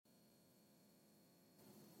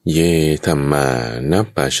เยธัมมานัป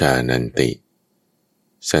ปชานันติ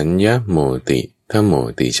สัญญโมติทโม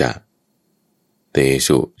ติจะเต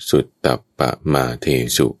สุสุตตัปปะมาเท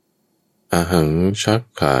สุอหังชัก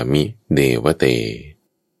ขามิเดวเต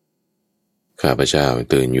ข้าพเจ้า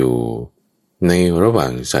ตื่นอยู่ในระหว่า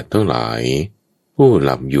งสัตว์ทั้งหลายผู้ห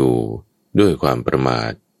ลับอยู่ด้วยความประมา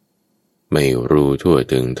ทไม่รู้ทั่ว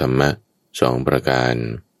ถึงธรรมะสองประการ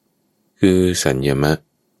คือสัญญมะ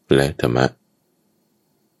และธรรมะ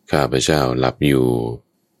ข้าพเจ้าหลับอยู่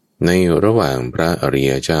ในระหว่างพระอริ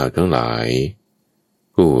ยเจ้าทั้งหลาย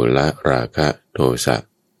ผู้ละราคะโทสะ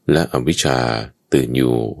และอวิชชาตื่นอ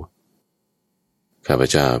ยู่ข้าพ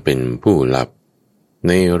เจ้าเป็นผู้หลับใ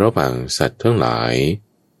นระหว่างสัตว์ทั้งหลาย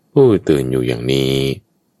ผู้ตื่นอยู่อย่างนี้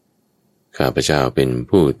ข้าพเจ้าเป็น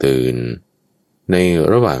ผู้ตื่นใน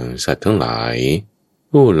ระหว่างสัตว์ทั้งหลาย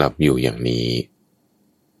ผู้หลับอยู่อย่างนี้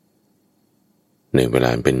ในเวล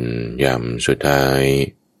าเป็นยามสุดท้าย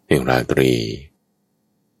แห่งราตรี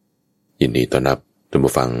ยินดีต้อนรับท่าน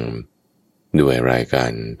ผู้ฟังด้วยรายกา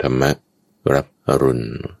รธรรมะรับอรุณ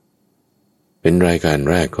เป็นรายการ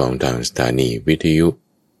แรกของทางสถานีวิทยุ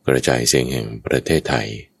กระจายเสียงแห่งประเทศไทย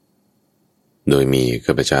โดยมี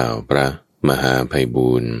ข้าพเจ้าพระมหาไพ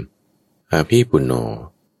บูลย์อาภีปุณโญ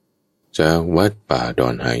จากวัดป่าดอ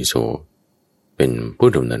นไฮโซเป็นผู้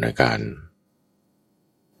ดำเนินการ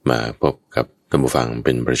มาพบกับท่านผู้ฟังเ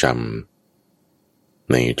ป็นประจ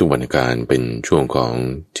ำในทุกวันการเป็นช่วงของ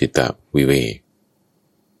จิตวิเวก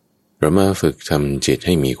เรามาฝึกทำจิตใ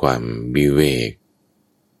ห้มีความวิเวก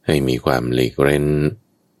ให้มีความหลีกเร้น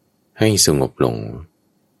ให้สงบลง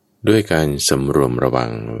ด้วยการสำรวมระวั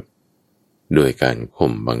งด้วยการข่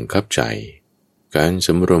มบังคับใจการส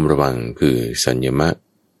ำรวมระวังคือสัญญมะ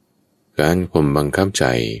การข่มบังคับใจ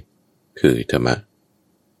คือธรรมะ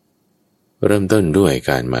เริ่มต้นด้วย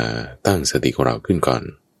การมาตั้งสติของเราขึ้นก่อน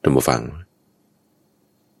ท่านผู้ฟัง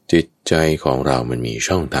จิตใจของเรามันมี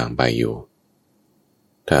ช่องทางไปอยู่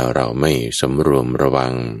ถ้าเราไม่สำรวมระวั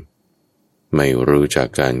งไม่รู้จัก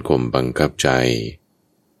การข่มบังคับใจ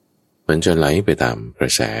มันจะไหลไปตามกร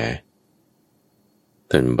ะแส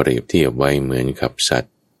ท่านเปรียบเทียบไว้เหมือนกับสัต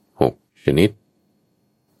ว์6 ชนิด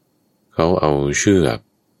เขาเอาเชือก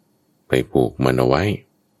ไปผูกมันเอาไว้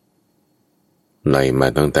ไล่มา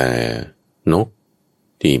ตั้งแต่นก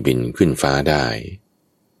ที่บินขึ้นฟ้าได้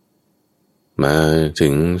มาถึ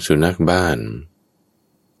งสุนัขบ้าน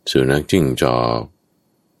สุนัขจิ้งจอก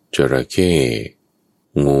จระเข้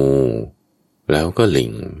งูแล้วก็ลิ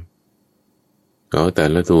งเอาแต่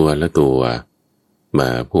ละตัวมา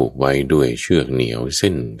ผูกไว้ด้วยเชือกเหนียวเ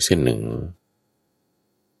ส้นหนึ่ง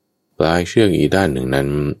ปลายเชือกอีกด้านหนึ่งนั้น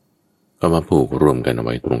เอามาผูกรวมกันเอาไ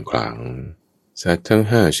ว้ตรงกลางสัตว์ทั้ง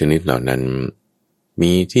5 ชนิดเหล่านั้น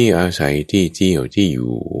มีที่อาศัยที่เที่ยวที่อ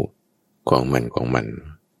ยู่ของมัน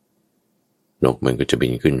นกมันก็จะบิ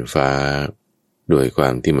นขึ้นฟ้าด้วยควา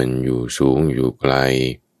มที่มันอยู่สูงอยู่ไกล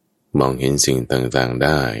มองเห็นสิ่งต่างๆไ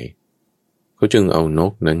ด้เขาจึงเอาน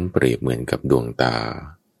กนั้นเปรียบเหมือนกับดวงตา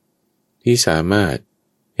ที่สามารถ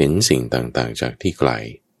เห็นสิ่งต่างๆจากที่ไกล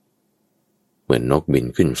เหมือนนกบิน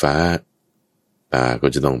ขึ้นฟ้าตาก็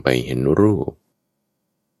จะต้องไปเห็นรูป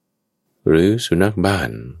หรือสุนัขบ้า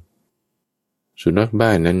น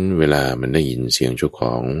นั้นเวลามันได้ยินเสียงเจ้าข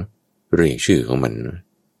องเรียกชื่อของมัน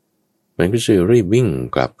ก็จะรีบวิ่ง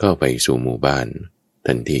กลับเข้าไปสู่หมู่บ้าน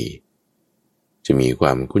ทันทีจะมีคว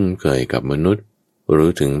ามคุ้นเคยกับมนุษย์รู้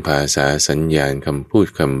ถึงภาษาสัญญาณคำพูด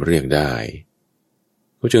คำเรียกได้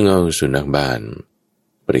เขาจึงเอาสุนัขบ้าน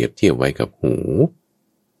เปรียบเทียบไว้กับหู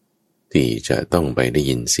ที่จะต้องไปได้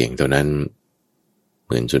ยินเสียงเท่านั้นเห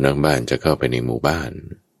มือนสุนัขบ้านจะเข้าไปในหมู่บ้าน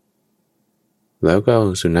แล้วก็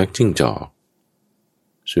สุนัขจิ้งจอก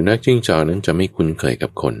นั้นจะไม่คุ้นเคยกั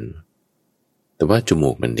บคนแต่ว่าจ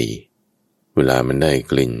มูกมันดีเวลามันได้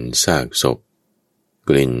กลิ่นซากศพ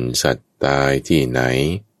กลิ่นสัตว์ตายที่ไหน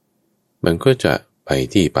มันก็จะไป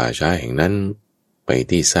ที่ป่าช้าแห่งนั้นไป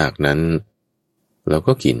ที่ซากนั้นแล้ว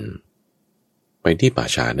ก็กินไปที่ป่า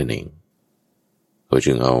ช้านั่นเองเขา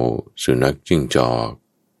จึงเอาสุนัขจิ้งจอก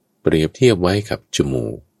เปรียบเทียบไว้กับจมู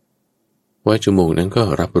กว่าจมูกนั้นก็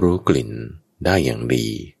รับรู้กลิ่นได้อย่างดี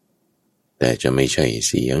แต่จะไม่ใช่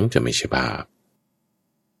เสียงจะไม่ใช่ภาพ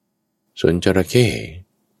ส่วนจระเข้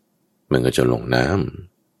มันก็จะลงน้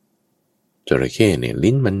ำจระเข้เนี่ย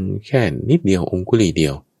ลิ้นมันแค่นิดเดียวองคุลีเดี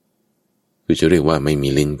ยวคือจะเรียกว่าไม่มี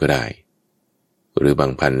ลิ้นก็ได้หรือบา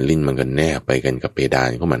งพันลิ้นมันก็แนบไปกันกับเพดาน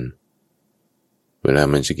ของมันเวลา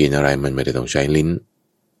มันจะกินอะไรมันไม่ได้ต้องใช้ลิ้น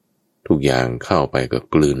ทุกอย่างเข้าไปก็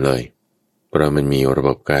กลืนเลยเพราะมันมีระบ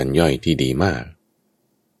บการย่อยที่ดีมาก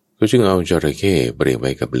ก็จึงเอาจระเข้เปรียบไ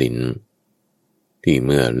ว้กับลิ้นที่เ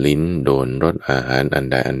มื่อลิ้นโดนรสอาหารอัน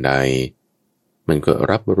ใด มันก็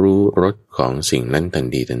รับรู้รสของสิ่งนั้นทัน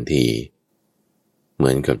ทีเหมื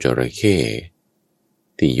อนกับจระเข้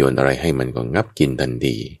ที่โยนอะไรให้มันก็งับกินทัน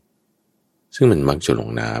ทีซึ่งมันมักจะลง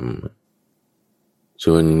น้ำ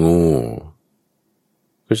ส่วนงู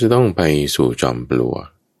ก็จะต้องไปสู่จอมปลวก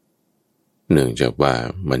เนื่องจากว่า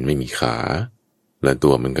มันไม่มีขาและตั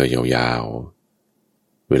วมันก็ยาว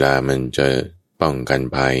ๆเวลามันจะป้องกัน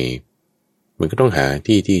ภัยมันก็ต้องหา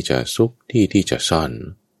ที่ที่จะซุกที่จะซ่อน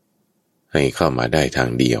ให้เข้ามาได้ทาง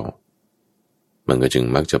เดียวมันก็จึง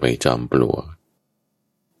มักจะไปจอมปลวก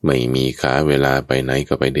ไม่มีขาเวลาไปไหน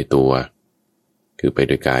ก็ไปด้วยตัวคือไป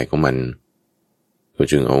ด้วยกายของมันก็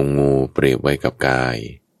จึงเอางูเปรียบไว้กับกาย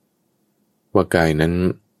ว่ากายนั้น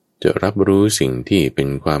จะรับรู้สิ่งที่เป็น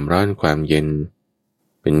ความร้อนความเย็น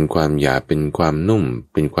เป็นความหยาบเป็นความนุ่ม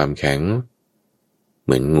เป็นความแข็งเห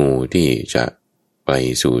มือนงูที่จะไป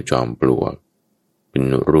สู่จอมปลวกเป็น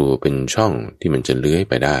รูเป็นช่องที่มันจะเลื้อย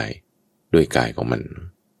ไปได้ด้วยกายของมัน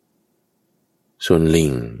ส่วนลิ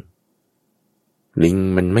ง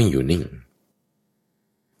มันไม่อยู่นิ่ง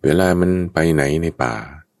เวลามันไปไหนในป่า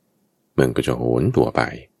มันก็จะโหนตัวไป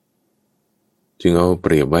จึงเอาเป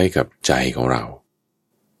รียบไว้กับใจของเรา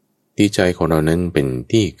ที่ใจของเรานั้นเป็น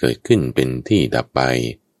ที่เกิดขึ้นเป็นที่ดับไป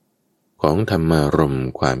ของธรรมารมณ์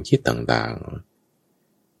ความคิดต่าง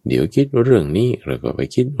ๆเดี๋ยวคิดเรื่องนี้เราก็ไป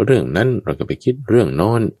คิดเรื่องนั้นเราก็ไปคิดเรื่องโ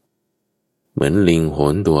น้นเหมือนลิงโห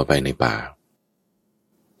นตัวไปในป่า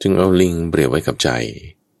จึงเอาลิงเปรียบไว้กับใจ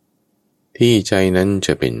ที่ใจนั้นจ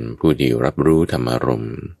ะเป็นผู้ที่รับรู้ธรรมารม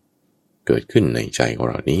ณ์เกิดขึ้นในใจของ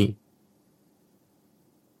เรานี้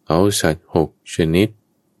เอาสัตว์6 ชนิด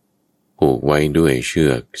ผูกไว้ด้วยเชื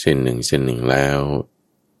อกเส้นหนึ่งแล้ว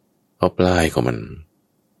เอาปลายของมัน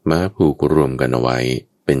มาผูกรวมกันเอาไว้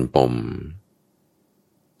เป็นปม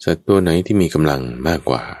สัตว์ตัวไหนที่มีกำลังมาก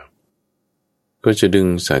กว่าก็จะดึง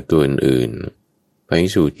สัตว์ตัวอื่นๆไป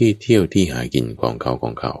สู่ที่เที่ยวที่หากินของเ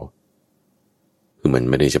ขาคือมัน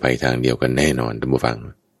ไม่ได้จะไปทางเดียวกันแน่นอนท่านผู้ฟัง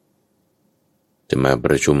จะมาป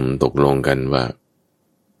ระชุมตกลงกันว่า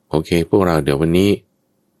โอเคพวกเราเดี๋ยววันนี้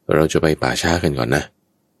เราจะไปป่าช้ากันก่อนนะ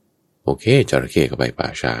โอเคจระเข้ก็ไปป่า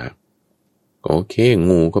ช้าโอเค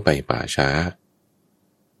งูก็ไปป่าช้า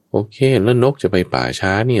โอเคแล้วนกจะไปป่าช้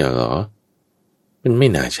าเนี่ยเหรอมันไม่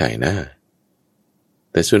น่าใช่นะ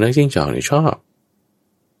แต่สุนัขจิ้งจอกเนี่ยชอบ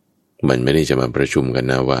มันไม่ได้จะมาประชุมกัน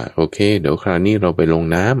นะว่าโอเคเดี๋ยวคราวนี้เราไปลง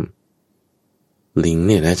น้ำลิงเ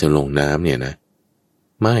นี่ยนะจะลงน้ำเนี่ยนะ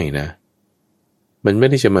ไม่นะมันไม่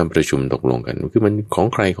ได้จะมาประชุมตกลงกันคือมันของ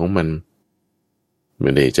ใครของมันไ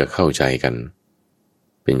ม่ได้จะเข้าใจกัน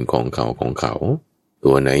เป็นของเขา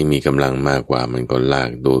ตัวไหนมีกำลังมากกว่ามันก็ลาก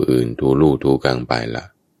ตัวอื่นทูลู่ทูกลางไปละ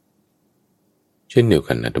เช่นเดียว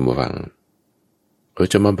กันนะท่านผู้ฟังเรา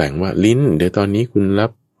จะมาแบ่งว่าลิ้นเดี๋ยวตอนนี้คุณรั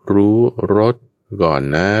บรู้รสก่อน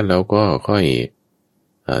นะแล้วก็ค่อย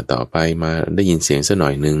ต่อไปมาได้ยินเสียงสักหน่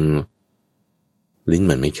อยนึงลิ้น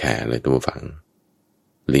มันไม่แคร์เลยท่านผู้ฟัง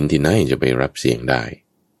ลิ้นที่ไหนจะไปรับเสียงได้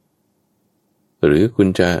หรือคุณ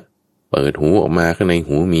จะเปิดหูออกมาข้างใน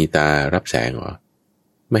หูมีตารับแสงเหรอ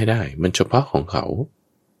ไม่ได้มันเฉพาะของเขา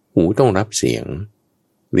หูต้องรับเสียง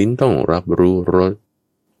ลิ้นต้องรับรู้รส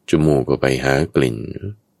จมูกก็ไปหากลิ่น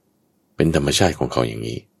เป็นธรรมชาติของเขาอย่าง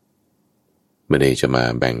นี้ไม่ได้จะมา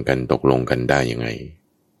แบ่งกันตกลงกันได้ยังไง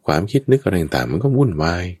ความคิดนึกอะไรต่างๆมันก็วุ่นว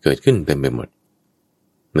ายเกิดขึ้นเต็มไปหมด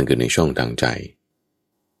นั่นคือในช่องทางใจ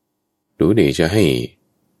ดูดิจะให้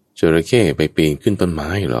จระเข้ไปปีนขึ้นต้นไม้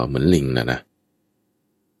เหรอเหมือนลิงนะ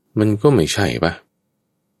มันก็ไม่ใช่ปะ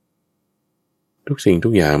ทุกสิ่งทุ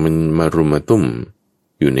กอย่างมันมารุมมาตุ้ม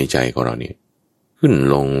อยู่ในใจของเราเนี่ยขึ้น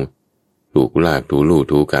ลงถูกลากถูลู่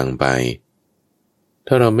ถูกลางไป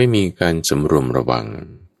ถ้าเราไม่มีการสำรวมระวัง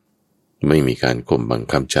ไม่มีการข่มบัง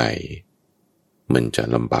คับใจมันจะ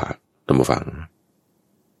ลำบากท่านผู้ฟัง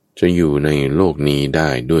จะอยู่ในโลกนี้ได้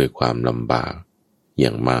ด้วยความลำบากอย่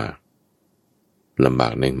างมากลำบา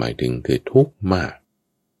กในหมายถึงคือทุกข์มาก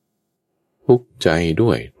ทุกข์ใจด้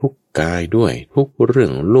วยทุกข์กายด้วยทุกเรื่อ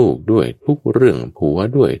งลูกด้วยทุกเรื่องผัว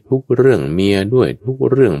ด้วยทุกเรื่องเมียด้วยทุก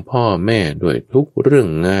เรื่องพ่อแม่ด้วยทุกเรื่อง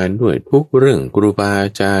งานด้วยทุกเรื่องครูบาอา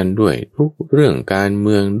จารย์ด้วยทุกเรื่องการเ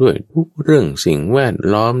มืองด้วยทุกเรื่องสิ่งแวด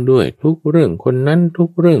ล้อมด้วยทุกเรื่องคนนั้นทุ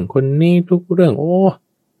กเรื่องคนนี้ทุกเรื่องโอ้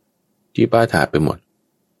จีปาถาไปหมด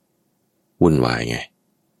วุ่นวายไง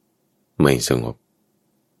ไม่สงบ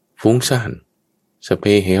ฟุ้งซ่านสเป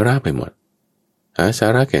เฮระไปหมดหาสา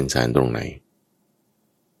ระแก่นสารตรงไหน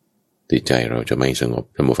จิตใจเราจะไม่สงบ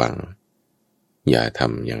ท่านผู้ฟังอย่าท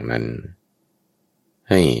ำอย่างนั้น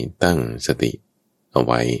ให้ตั้งสติเอา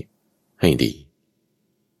ไว้ให้ดี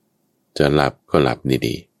จะหลับก็หลับ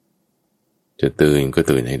ดีๆจะตื่นก็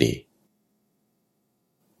ตื่นให้ดี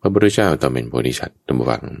พระพุทธเจ้าตอนเป็นโพธิสัตว์ท่านผู้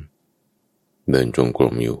ฟังเดินจงกร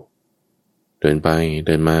มอยู่ เดินไปเ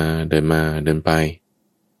ดินมาเดินมาเดินไป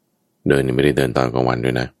เดินนี่ไม่ได้เดินตอนกลางวันด้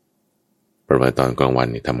วยนะเพราะว่าตอนกลางวัน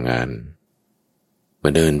นี่ทำงานมา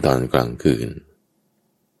เดินตอนกลางคืน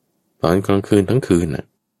ตอนกลางคืนทั้งคืนน่ะ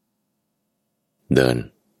เดิน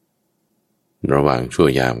ระหว่างชั่ว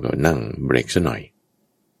ยามก็นั่งเบรกซะหน่อย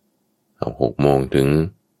เอา6 โมงถึง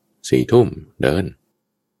4 ทุ่มเดิน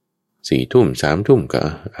4 ทุ่ม3 ทุ่มก็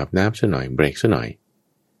อาบน้ำซะหน่อยเบรกซะหน่อย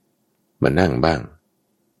มานั่งบ้าง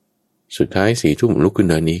สุดท้าย4 ทุ่มลุกขึ้น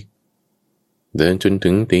เดินอีกเดินจนถึ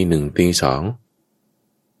งตี 1ตี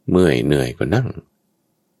 2เมื่อยเหนื่อยก็นั่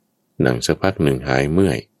งสักพักหนึ่งหายเมื่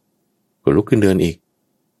อยก็ลุกขึ้นเดินอีก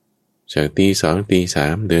จากตี 2ตี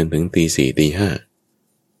 3เดินถึงตี 4ตี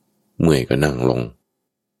 5เมื่อยก็นั่งลง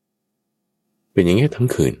เป็นอย่างนี้ทั้ง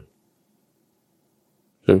คืน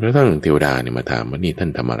จนกระทั่งเทวดาเนี่ยมาถามว่านี่ท่าน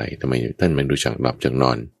ทำอะไรทำไมท่านไม่รู้จักหลับจักน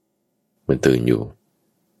อนมันตื่นอยู่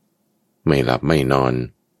ไม่หลับไม่นอน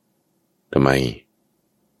ทำไม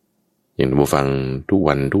อย่างผู้ฟังทุก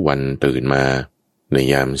วันตื่นมาใน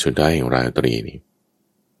ยามสุดท้ายของราตรีนี่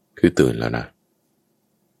คือตื่นแล้วนะ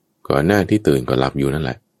ก่อนหน้าที่ตื่นก็หลับอยู่นั่นแห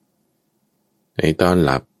ละไอ้ตอนห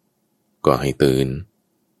ลับก็ให้ตื่น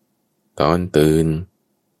ตอนตื่น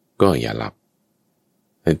ก็อย่าหลับ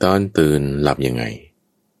ไอ้ตอนตื่นหลับยังไง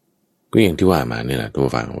ก็อย่างที่ว่ามาเนี่ยแหละตัว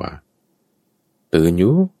ฟังว่าตื่นอ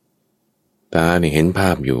ยู่ตาเนี่ยเห็นภ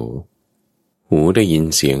าพอยู่หูได้ยิน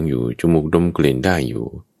เสียงอยู่จมูกดมกลิ่นได้อยู่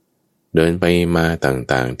เดินไปมา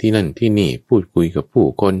ต่างๆที่นั่นที่นี่พูดคุยกับผู้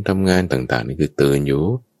คนทำงานต่างๆนี่คือตื่นอยู่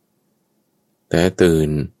แต่ตื่น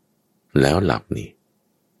แล้วหลับนี่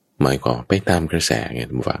หมายความไปตามกระแสไง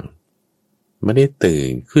ท่านผู้ฟังไม่ได้ตื่น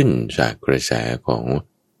ขึ้นจากกระแสของ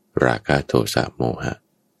ราคะโทสะโมหะ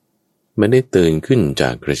ไม่ได้ตื่นขึ้นจา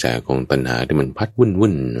กกระแสของตัณหาที่มันพัด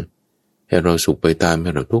วุ่นให้เราสุขไปตามให้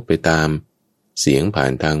เราทุกข์ไปตามเสียงผ่า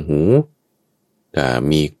นทางหูถ้า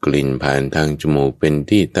มีกลิ่นผ่านทางจมูกเป็น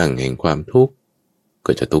ที่ตั้งแห่งความทุกข์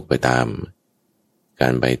ก็จะทุกข์ไปตามกา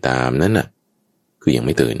รไปตามนั้นน่ะคือยังไ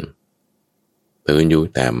ม่ตื่นอยู่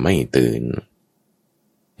แต่ไม่ตื่น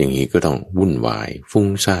อย่างนี้ก็ต้องวุ่นวายฟุ้ง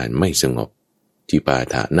ซ่านไม่สงบจิปา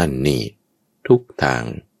ถะนั่นนี่ทุกทาง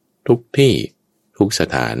ทุกที่ทุกส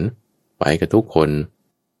ถานไปกับทุกคน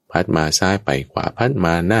พัดมาซ้ายไปขวาพัดม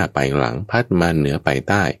าหน้าไปหลังพัดมาเหนือไป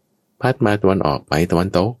ใต้พัดมาตะวันออกไปตะวัน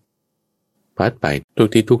ตกพัดไปทุก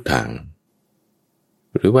ที่ทุกทาง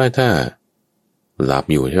หรือว่าถ้าหลับ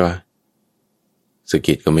อยู่ใช่ป่ะสะ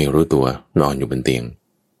กิดก็ไม่รู้ตัวนอนอยู่บนเตียง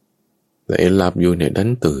แต่หลับอยู่เนี่ยดั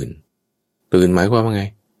นตื่นหมายความว่าไง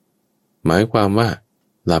หมายความว่า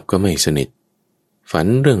หลับก็ไม่สนิทฝัน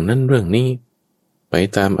เรื่องนั้นเรื่องนี้ไป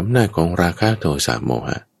ตามอำนาจของราคะโทสะโมห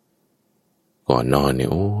ะก่อนนอนเนี่ย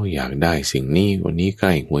โอ้อยากได้สิ่งนี้วันนี้ใก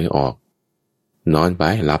ล้หวยออกนอนไป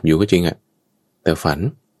หลับอยู่ก็จริงอะแต่ฝัน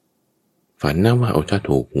นะว่าถ้า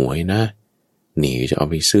ถูกหวยนะนี่จะเอา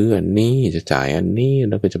ไปซื้ออันนี้จะจ่ายอันนี้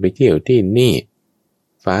แล้วก็จะไปเที่ยวที่นี่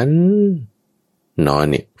ฝันนอน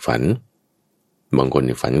เนี่ยฝันบางคนเ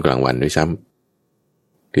นี่ยฝันกลางวันด้วยซ้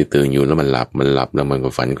ำคือตื่นอยู่แล้วมันหลับแล้วมันก็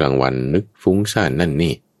ฝันกลางวันนึกฟุ้งซ่านนั่น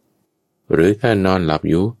นี่หรือถ้านอนหลับ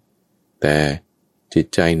อยู่แต่จิต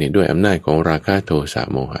ใจเนี่ยด้วยอำนาจของราคะโทสะ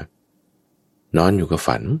โมหะนอนอยู่กับ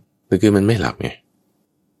ฝันแต่คือมันไม่หลับไง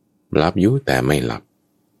หลับอยู่แต่ไม่หลับ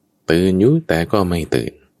ตื่นอยู่แต่ก็ไม่ตื่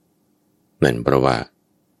นนั่นเพราะว่า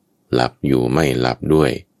หลับอยู่ไม่หลับด้ว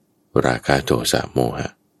ยราคะโทสะโมหะ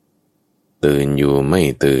ตื่นอยู่ไม่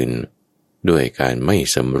ตื่นด้วยการไม่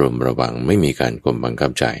สำรวมระวังไม่มีการข่มบังคั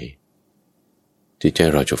บใจจิตใจ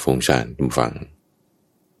เราจะฟุ้งซ่านฟัง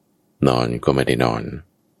นอนก็ไม่ได้นอน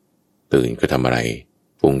ตื่นก็ทำอะไร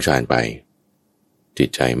ฟุ้งซ่านไปจิต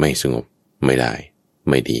ใจไม่สงบไม่ได้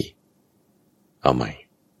ไม่ดีเอาใหม่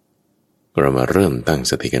เรามาเริ่มตั้ง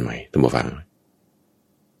สติกันใหม่ท่านผู้ฟัง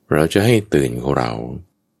เราจะให้ตื่นของเรา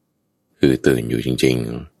คือตื่นอยู่จริง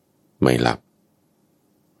ๆไม่หลับ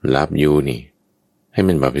อยู่นี่ให้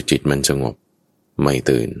มันแบบจิตมันสงบไม่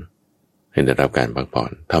ตื่นให้ได้รับการพักผ่อ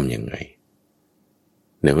นทำยังไง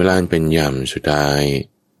ในเวลาเป็นยามสุดท้าย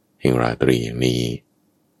แห่งราตรีอย่างนี้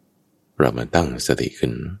เรามาตั้งสติขึ้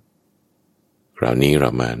นคราวนี้เรา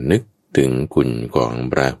มานึกถึงคุณของ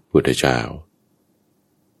พระพุทธเจ้า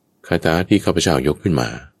คาถาที่ข้าพเจ้ายกขึ้นมา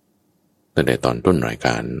ตั้งแต่ตอนต้นรายก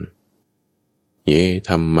ารเย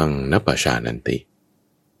ธัมมังนัปปชานันติ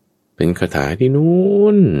เป็นคาถาที่นู้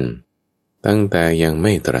นตั้งแต่ยังไ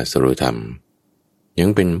ม่ตรัสรู้ธรรมยัง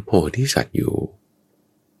เป็นโพธิสัตว์อยู่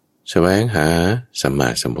แสวงหาสัมมา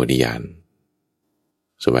สัมโพธิญาณ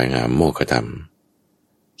แสวงหาโมกขธรรม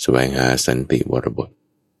แสวงหาสันติวรบท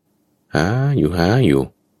หาอยู่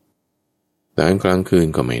ตอนกลางคืน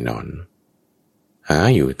ก็ไม่นอนหา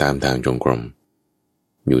อยู่ตามทางจงกรม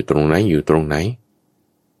อยู่ตรงไหน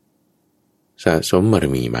สะสมบาร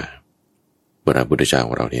มีมาพระพุทธเจ้าข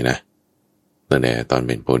องเราเนี่ยนะตั้งแต่ตอนเ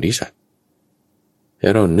ป็นโพธิสัตว์ให้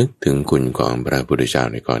เรานึกถึงคุณของพระพุทธเจ้า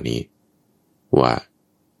ในกรณีว่า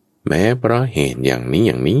แม้เพราะเหตุอย่างนี้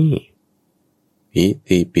อิ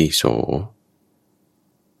ติปิโส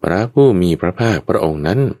พระผู้มีพระภาคพระองค์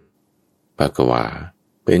นั้นภควา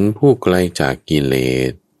เป็นผู้ไกลจากกิเล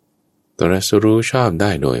สตรัสรู้ชอบได้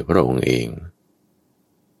โดยพระองค์เอง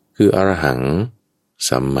คืออรหัง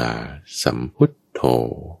สัมมาสัมพุทโธ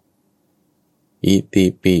อิติ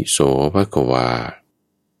ปิโสภควา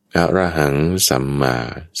อรหังสัมมา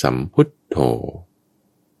สัมพุทโธ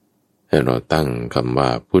ให้เราตั้งคำว่า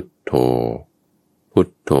พุทโธพุท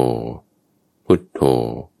โธพุทโธ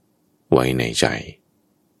ไว้ในใจ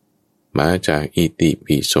มาจากอิติ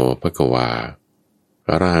ปิโสภควา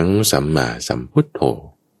อรหังสัมมาสัมพุทโธ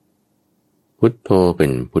พุทโธเป็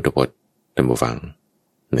นพุทธพจน์ท่านผู้ฟัง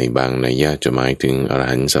ในบางนัยยะจะหมายถึงอร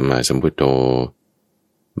หันต์สัมมาสัมพุทโธ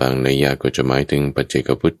บางนัยยะก็จะหมายถึงปัจเจก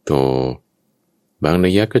พุทโธบางนั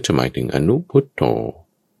ยยะก็จะหมายถึงอนุพุทโธ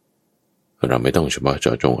เราไม่ต้องเฉพาะเจ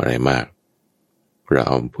าะจงอะไรมากเราเ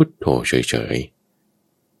อาพุทโธเฉย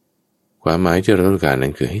ๆความหมายที่เราต้องการนั้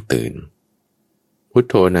นคือให้ตื่นพุท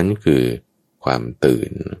โธนั้นคือความตื่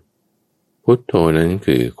นพุทโธนั้น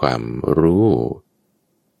คือความรู้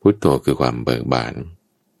พุทโธคือความเบิกบาน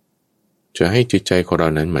จะให้จิตใจของเรา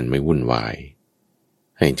นั้นมันไม่วุ่นวาย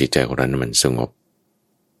ให้จิตใจของเรานั้นมันสงบ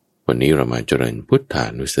วันนี้เรามาเจริญพุทธา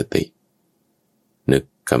นุสตินึก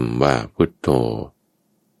คำว่าพุทโธ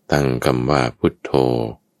ตั้งคำว่าพุทโธ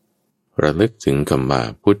ระลึกถึงคำว่า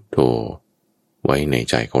พุทโธไว้ใน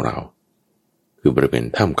ใจของเราคือบริเวณ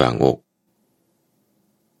ท่ามกลางอก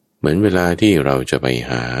เหมือนเวลาที่เราจะไป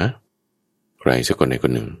หาใครสักคนใดค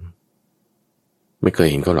นหนึ่งไม่เคย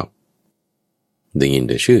เห็นเขาหรอกได้ยิน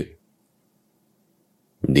แต่ชื่อ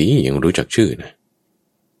ดียังรู้จักชื่อนะ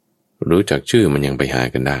รู้จักชื่อมันยังไปหา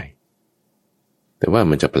กันได้แต่ว่า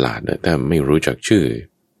มันจะประหลาดนะถ้าไม่รู้จักชื่อ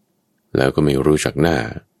แล้วก็ไม่รู้จักหน้า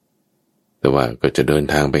แต่ว่าก็จะเดิน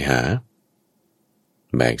ทางไปหา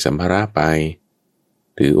แบกสัมภาระไป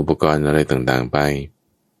ถืออุปกรณ์อะไรต่างๆไป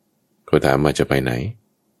ก็ถามว่าจะไปไหน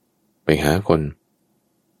ไปหาคน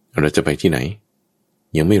เราจะไปที่ไหน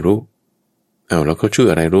ยังไม่รู้แล้วเขาชื่อ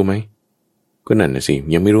อะไรรู้ไหมก็นั่นนะสิ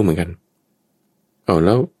ยังไม่รู้เหมือนกันแ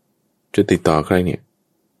ล้วจะติดต่อใครเนี่ย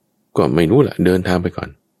ก็ไม่รู้ล่ะเดินทางไปก่อน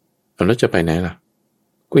แล้วจะไปไหนล่ะ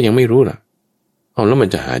ก็ยังไม่รู้ล่ะแล้วมัน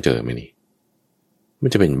จะหาเจอไหมนี่มัน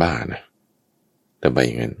จะเป็นบ้านะแต่ไปอ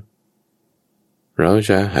ย่างนั้นเรา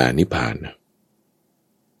จะหานิพพานนะ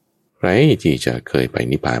ใครที่จะเคยไป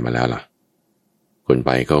นิพพานมาแล้วล่ะคนไป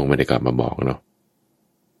เขาไม่ได้กลับมาบอกเนาะ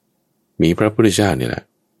มีพระพุทธเจ้านี่แหละ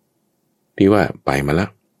ที่ว่าไปมาแล้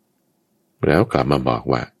วกลับมาบอก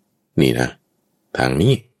ว่านี่นะทาง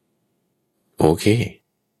นี้โอเค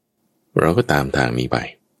เราก็ตามทางนี้ไป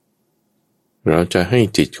เราจะให้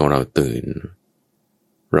จิตของเราตื่น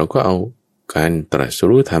เราก็เอาการตรัส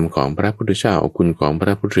รู้ธรรมของพระพุทธเจ้าเอาคุณของพร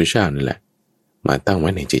ะพุทธเจ้านี่แหละมาตั้งไว้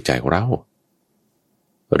ในจิตใจของเรา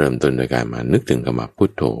เริ่มต้นโดยการมานึกถึงคำว่าพุ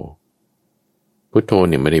ทโธพุทโธ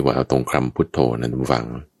เนี่ยไม่ได้ว่าเอาตรงคำพุทโธนะท่านผู้ฟัง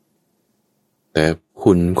แต่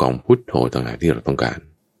คุณของพุทโธต่างหากที่เราต้องการ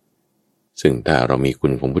ซึ่งถ้าเรามีคุ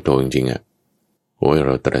ณของพุทโธจริงๆเ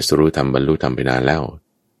ราตรัสรู้ธรรมบรรลุธรรมไปนานแล้ว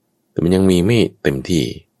แต่มันยังมีไม่เต็มที่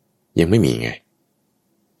ยังไม่มีไง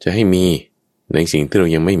จะให้มีในสิ่งที่เรา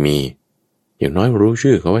ยังไม่มีอย่างน้อยรู้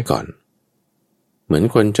ชื่อเขาไว้ก่อนเหมือน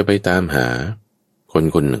คนจะไปตามหาคน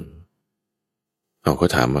คนหนึ่งเขา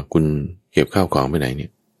ถามว่าคุณเก็บข้าวของไปไหนเนี่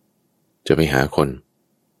ยจะไปหาคน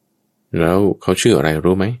แล้วเขาชื่ออะไร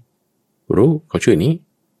รู้ไหมรู้เขาชื่อนี้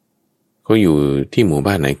เขาอยู่ที่หมู่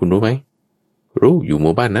บ้านไหนคุณรู้ไหมรู้อยู่ห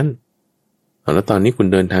มู่บ้านนั้นแล้วตอนนี้คุณ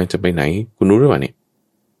เดินทางจะไปไหนคุณรู้หรือเปล่าเนี่ย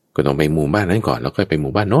ก็ต้องไปหมู่บ้านนั้นก่อนแล้วค่อยไปห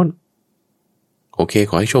มู่บ้านโน้นโอเค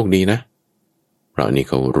ขอให้โชคดีนะเพราะนี่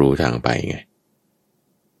เขารู้ทางไปไง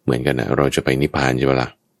เหมือนกันนะเราจะไปนิพพานใช่ไหมล่ะ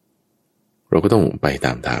เราก็ต้องไปต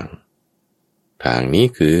ามทางนี้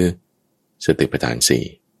คือสติปัฏฐาน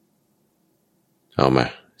4เอามา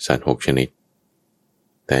สัตว์6ชนิด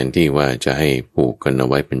แทนที่ว่าจะให้ผูกกันเอา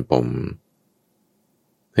ไว้เป็นปม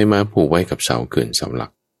ให้มาผูกไว้กับเสาเขื่อนเสาหลั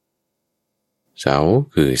กเสา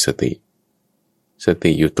คือส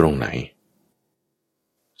ติอยู่ตรงไหน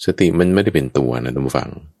สติมันไม่ได้เป็นตัวนะท่านผู้ฟัง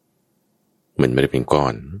มันไม่ได้เป็นก้อ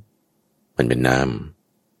นมันเป็นน้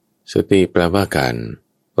ำสติแปลว่าการ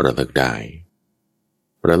ระลึกได้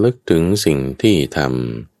ระลึกถึงสิ่งที่ท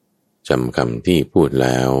ำจำคำที่พูดแ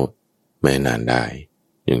ล้วแม้นานได้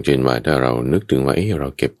อย่างเช่นว่าถ้าเรานึกถึงว่าเรา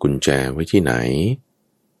เก็บกุญแจไว้ที่ไหน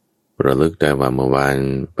ระลึกได้ว่าเมื่อวาน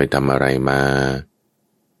ไปทำอะไรมา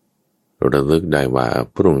ระลึกได้ว่า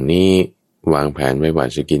พรุ่งนี้วางแผนไว้ว่า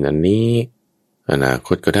จะกินอันนี้ อนาค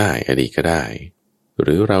ตก็ได้อดีตก็ได้ห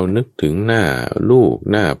รือเรานึกถึงหน้าลูก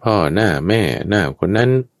หน้าพ่อหน้าแม่หน้าคนนั้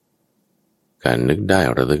นการนึกได้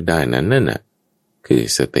ระลึกได้นั้นนั่นน่ะคือ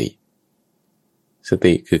สติ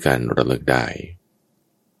คือการระลึกได้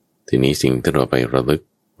ทีนี้สิ่งที่เราไประลึก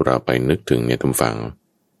เราไปนึกถึงเนี่ยท่านฟัง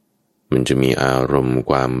มันจะมีอารมณ์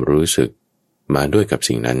ความรู้สึกมาด้วยกับ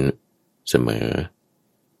สิ่งนั้นเสมอ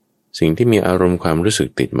สิ่งที่มีอารมณ์ความรู้สึก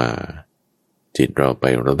ติดมาจิตเราไป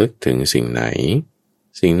ระลึกถึงสิ่งไหน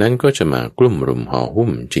สิ่งนั้นก็จะมากลุ่มรุมห่อหุ้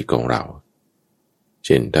มจิตของเราเ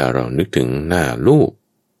ช่นถ้าเรานึกถึงหน้าลูก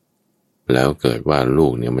แล้วเกิดว่าลู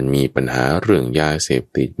กเนี่ยมันมีปัญหาเรื่องยาเสพ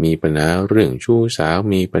ติดมีปัญหาเรื่องชู้สาว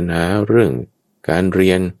มีปัญหาเรื่องการเรี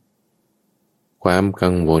ยนความกั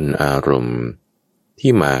งวลอารมณ์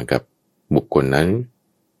ที่มากับบุคคลนั้น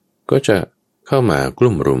ก็จะเข้ามาก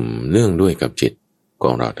ลุ่มรุมเนื่องด้วยกับจิตข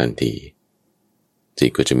องเราทันทีจิต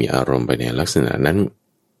ก็จะมีอารมณ์ไปในลักษณะนั้น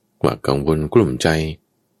ว่ากังวลกลุ่มใจ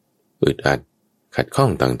อึดอัดขัดข้อง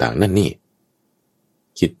ต่างๆนั่นนี่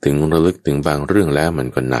คิดถึงระลึกถึงบางเรื่องแล้วมัน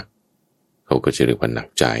ก็หนักเขาก็จะเรียกว่าหนัก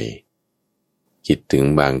ใจคิดถึง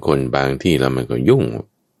บางคนบางที่แล้วมันก็ยุ่ง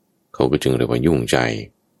เขาก็จึงเรียกว่ายุ่งใจ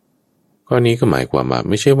ข้อนี้ก็หมายความว่า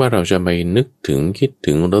ไม่ใช่ว่าเราจะไปนึกถึงคิด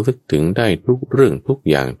ถึงระลึกถึงได้ทุกเรื่องทุก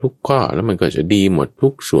อย่างทุกข้อแล้วมันก็จะดีหมดทุ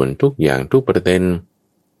กส่วนทุกอย่างทุกประเด็น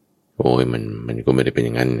โอ้ยมันก็ไม่ได้เป็นอ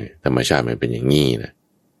ย่างนั้นธรรมชาติมันเป็นอย่างนี้นะ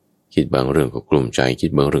คิดบางเรื่องก็กลุ้มใจคิด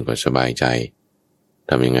บางเรื่องก็สบายใจ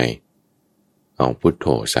ทำยังไงเอาพุทโธ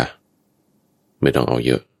ซะไม่ต้องเอาเ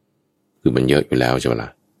ยอะคือมันเยอะอยู่แล้วใช่ไหมล่ะ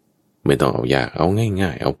ไม่ต้องเอายากเอาง่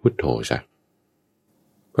ายๆเอาพุทโธซะ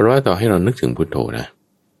เพราะว่าต่อให้เรานึกถึงพุทโธนะ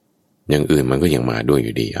อย่างอื่นมันก็ยังมาด้วยอ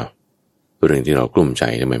ยู่ดีเอาเรื่องที่เรากลุ้มใจ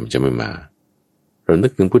ทำไมมันจะไม่มาเรานึ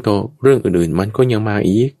กถึงพุทโธเรื่องอื่นๆมันก็ยังมา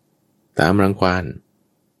อีกตามรังควาน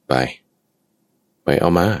ไปเอา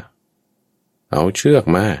มาเอาเชือก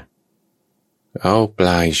มาเอาปล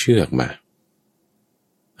ายเชือกมา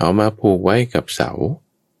เอามาผูกไว้กับเสา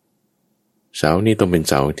นี่ต้องเป็น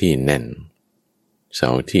เสาที่แน่นเสา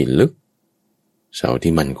ที่ลึกเสา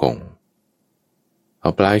ที่มั่นคงเอา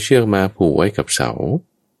ปลายเชือกมาผูกไว้กับเสา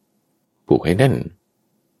ผูกให้แน่น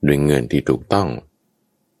ด้วยเงื่อนที่ถูกต้อง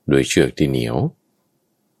ด้วยเชือกที่เหนียว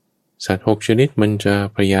สัตว์6 ชนิดมันจะ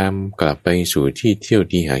พยายามกลับไปสู่ที่เที่ยว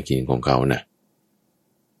ที่หากินของเขานะ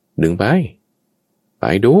ดึงไป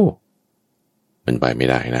ดูมันไปไม่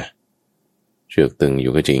ได้นะเชือกตึงอ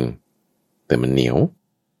ยู่ก็จริงแต่มันเหนียว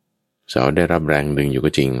เสาได้รับแรงดึงอยู่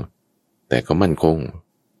ก็จริงแต่ก็มั่นคง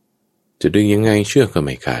จะดึงยังไงเชือกก็ไ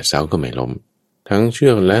ม่ขาดเสาก็ไม่ล้มทั้งเชื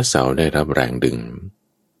อกและเสาได้รับแรงดึง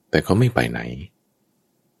แต่เขาไม่ไปไหน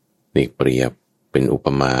นี่เปรียบเป็นอุป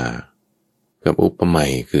มากับอุปไม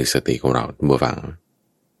ยคือสติของเราบัวฟัง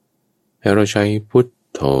ให้เราใช้พุท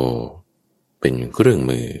โธเป็นเครื่อง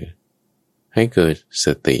มือให้เกิดส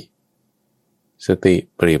ติ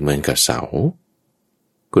เปรียบเหมือนกับเสา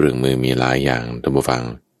เครื่องมือมีหลายอย่างท่านผู้ฟัง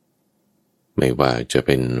ไม่ว่าจะเ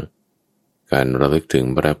ป็นการระลึกถึง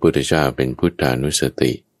พระพุทธเจ้าเป็นพุทธานุส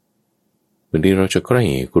ติบางทีเราจะใกล้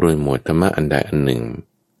กรวยหมวดธรรมะอันใดอันหนึ่ง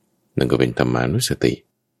นั่นก็เป็นธรรมานุสติ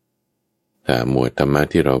แต่หมวดธรรมะ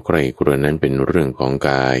ที่เราใกล้กรวยนั้นเป็นเรื่องของ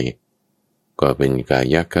กายก็เป็นกา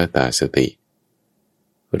ยคตาสติ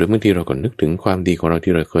หรือบางทีเราก็นึกถึงความดีของเรา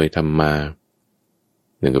ที่เราเคยทำมา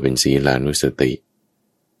นั่นก็เป็นศีลานุสติ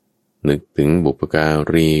นึกถึงบุพกา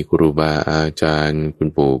รีครูบาอาจารย์คุณ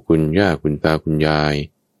ปู่คุณย่าคุณตาคุณยาย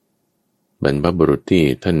บรรพบุรุษที่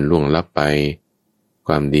ท่านล่วงลับไปค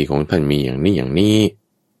วามดีของท่านมีอย่างนี้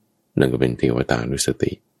นั่นก็เป็นเทวตานุส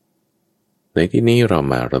ติในที่นี้เรา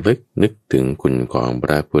มาระลึกนึกถึงคุณของพ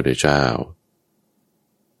ระพุทธเจ้า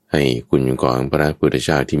ให้คุณของพระพุทธเ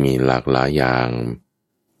จ้าที่มีหลากหลายอย่าง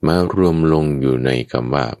มารวมลงอยู่ในค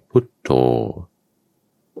ำว่าพุทโธ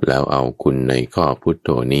แล้วเอาคุณในข้อพุทโธ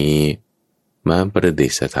นี้มาประดิ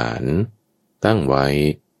ษฐานตั้งไว้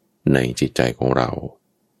ในจิตใจของเรา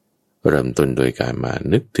เริ่มต้นโดยการมา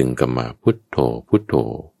นึกถึงคำว่าพุทโธพุทโธ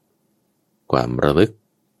ความระลึก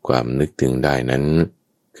ความนึกถึงได้นั้น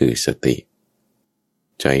คือสติ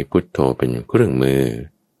ใจพุทโธเป็นเครื่องมือ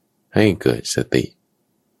ให้เกิดสติ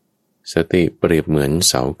เปรียบเหมือน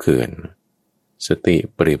เสาเขื่อนสติ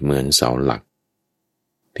เปรียบเหมือนเสาหลัก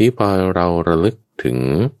ที่พอเราระลึกถึง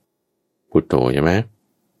พุทโธใช่ไหม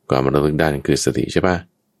ความระลึกได้คือสติใช่ปะ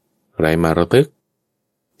ใครมาระลึก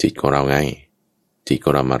จิตของเราไงจิตขอ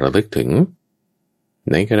งเรามาระลึกถึง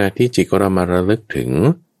ในขณะที่จิตของเรามาระลึกถึง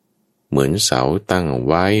เหมือนเสาตั้ง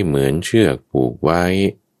ไว้เหมือนเชือกผูกไว้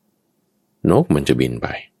นกมันจะบินไป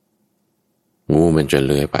งูมันจะเ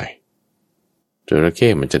ลื้อยไปจระเข้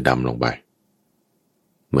มันจะดำลงไป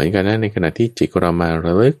เหมือนกันนะในขณะที่จิตของเรามาร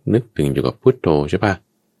ะลึกนึกถึงอยู่กับพุทโธใช่ปะ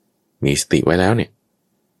มีสติไว้แล้วเนี่ย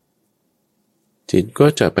จิตก็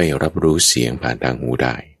จะไปรับรู้เสียงผ่านทางหูไ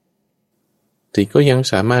ด้จิตก็ยัง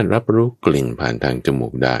สามารถรับรู้กลิ่นผ่านทางจมู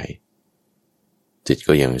กได้จิต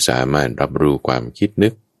ก็ยังสามารถรับรู้ความคิดนึ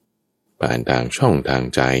กผ่านทางช่องทาง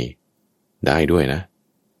ใจได้ด้วยนะ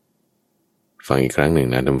ฟังอีกครั้งหนึ่ง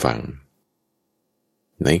นะท่านฟัง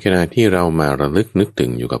ในขณะที่เรามาระลึกนึกถึ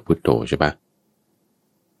งอยู่กับพุทโธใช่ปะ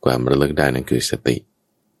ความระลึกได้นั่นคือส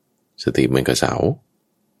ติเหมือนกับเสา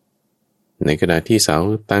ในขณะที่เสา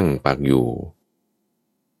ตั้งปักอยู่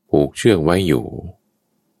ผูกเชือกไว้อยู่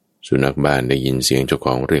สุนัขบ้านได้ยินเสียงเจ้าข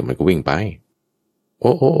องเรียกมันก็วิ่งไปโ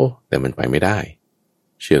อ้แต่มันไปไม่ได้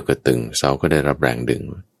เชือกก็ตึงเสาก็ได้รับแรงดึง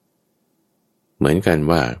เหมือนกัน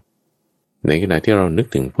ว่าในขณะที่เรานึก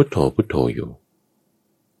ถึงพุทโธอยู่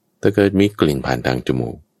ถ้าเกิดมีกลิ่นผ่านทางจมู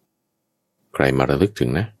กใครมาระลึกถึง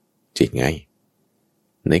นะจิตไง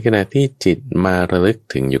ในขณะที่จิตมาระลึก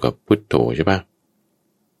ถึงอยู่กับพุทโธใช่ปะ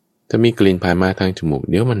ถ้ามีกลิ่นผ่านมาทางจมูก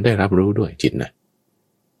เดี๋ยวมันได้รับรู้ด้วยจิตนะ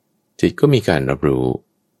จิตก็มีการรับรู้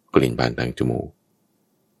กลิ่นผ่านทางจมูก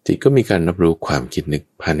จิตก็มีการรับรู้ความคิดนึก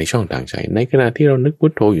ผ่านในช่องทางใจในขณะที่เรานึกพุ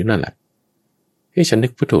ทโธอยู่นั่นแหละฉันนึ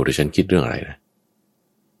กพุทโธหรือฉันคิดเรื่องอะไรนะ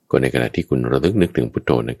ก็ในขณะที่คุณระลึกนึกถึงพุทโ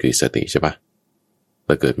ธนั่นคือสติใช่ปะแ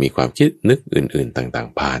ล้วเกิดมีความคิดนึกอื่นๆต่าง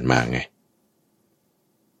ๆผ่านมาไง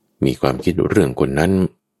มีความคิดเรื่องคนนั้น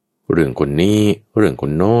เรื่องคนนี้เรื่องค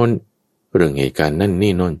นโน้นเรื่องเหตุการณ์นั่น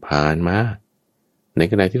นี่โน้นผ่านมาใน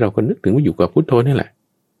ขณะที่เราก็นึกถึงว่าอยู่กับพุทโธนี่แหละ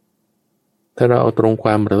ถ้าเราเอาตรงคว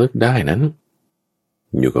ามระลึกได้นั้น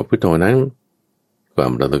อยู่กับพุทโธนั้นควา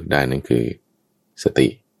มระลึกได้นั้นคือสติ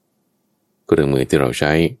เครื่องมือที่เราใ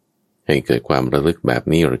ช้ให้เกิดความระลึกแบบ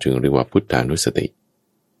นี้เราจึงเรียกว่าพุทธานุสติ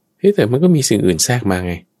แต่มันก็มีสิ่งอื่นแทรกมา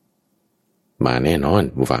ไงมาแน่นอน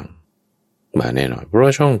ผู้ฟังมาแน่นอนเพราะว่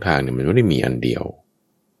าช่องทางเนี่ยมันไม่ได้มีอันเดียว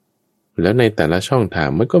แล้วในแต่ละช่องทาง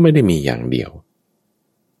มันก็ไม่ได้มีอย่างเดียว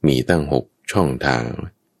มีตั้ง6ช่องทาง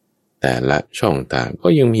แต่ละช่องทางก็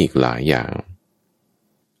ยังมีอีกหลายอย่าง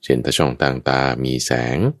เช่นถ้าช่องทางตามีแส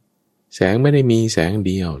งไม่ได้มีแสงเ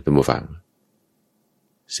ดียวท่านผู้ฟัง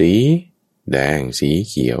สีแดงสี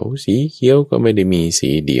เขียวก็ไม่ได้มี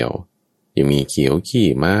สีเดียวยังมีเขียวขี้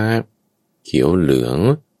ม้าเขียวเหลือง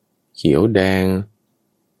เขียวแดง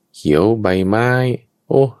เขียวใบไม้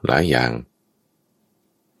หลายอย่าง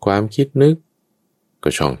ความคิดนึกก็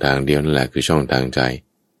ช่องทางเดียวนั่นแหละคือช่องทางใจ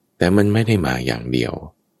แต่มันไม่ได้มาอย่างเดียว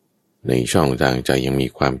ในช่องทางใจยังมี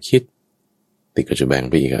ความคิดที่ก็จะแบ่ง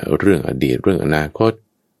ไปอีกเรื่องอดีตเรื่องอนาคต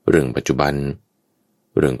เรื่องปัจจุบัน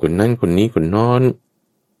เรื่องคนนั้นคนนี้คนโน้น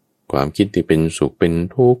ความคิดที่เป็นสุขเป็น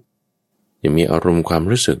ทุกข์ยังมีอารมณ์ความ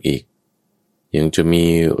รู้สึกอีกยังจะมี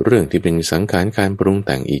เรื่องที่เป็นสังขารการปรุงแ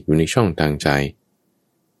ต่งอีกอยู่ในช่องทางใจ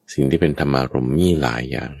สิ่งที่เป็นธรรมารมณ์มีหลาย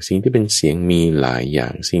อย่างสิ่งที่เป็นเสียงมีหลายอย่า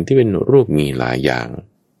งสิ่งที่เป็นรูปมีหลายอย่าง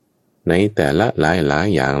ในแต่ละหลาย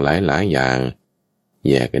อย่างหลายอย่าง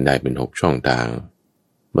แยกกันได้เป็น6ช่องทาง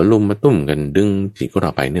มาลุมมาตุ้มกันดึงจิตของเร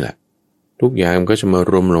าไปนี่แหละทุกอย่างก็จะมา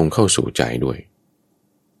รวมลงเข้าสู่ใจด้วย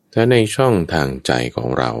ถ้าในช่องทางใจของ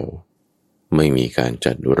เราไม่มีการ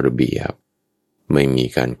จัดระเบียบไม่มี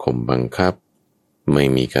การข่มบังคับไม่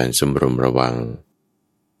มีการสำรวมระวัง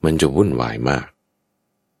มันจะวุ่นวายมาก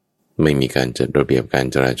ไม่มีการจัดระเบียบการ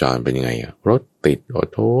จราจรเป็นยังไงรถติด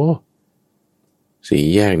โธ่สี่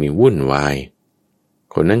แยกนี่วุ่นวาย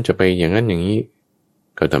คนนั้นจะไปอย่างนั้นอย่างนี้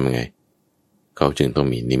เขาทำยังไงเขาจึงต้อง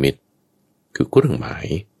มีนิมิตคือเครื่องหมาย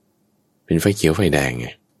เป็นไฟเขียวไฟแดงไง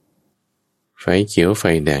ไฟเขียวไฟ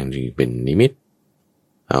แดงจึงเป็นนิมิต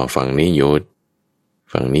เอาฝั่งนี้หยุด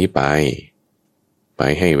ฝั่งนี้ไป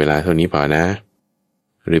ให้เวลาเท่านี้พอนะ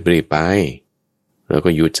รีบไปแล้วก็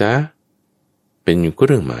หยุดซะเป็นเค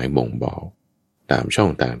รื่องหมายบ่งบอกตามช่อ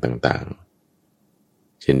งทางต่าง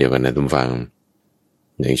ๆเช่นเดียวกันนะทุกฟัง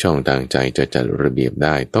ในช่องทางใจจะจัดระเบียบไ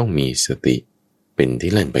ด้ต้องมีสติเป็น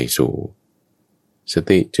ที่เล่นไปสู่ส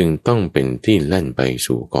ติจึงต้องเป็นที่เล่นไป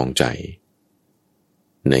สู่กองใจ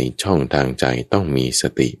ในช่องทางใจต้องมีส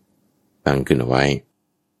ติตั้งขึ้นเอาไว้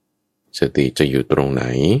สติจะอยู่ตรงไหน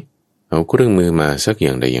เอาเครื่องมือมาสักอ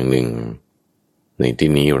ย่างใดอย่างหนึ่งในที่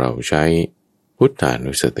นี้เราใช้พุทธา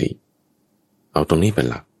นุสติเอาตรงนี้เป็น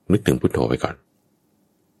หลักนึกถึงพุทโธไว้ก่อน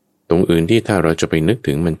ตรงอื่นที่ถ้าเราจะไปนึก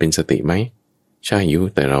ถึงมันเป็นสติไหมใช่อยู่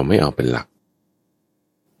แต่เราไม่เอาเป็นหลัก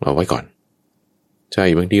เอาไว้ก่อนใช่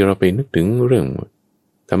บางทีเราไปนึกถึงเรื่อง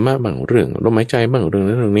ธรรมะบ้างเรื่องลมหายใจบ้างเรื่อง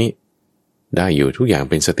นั้นเรื่องนี้ได้อยู่ทุกอย่าง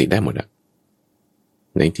เป็นสติได้หมด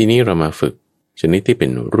ในที่นี้เรามาฝึกชนิดที่เป็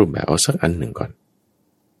นรูปแบบเอาสักอันหนึ่งก่อน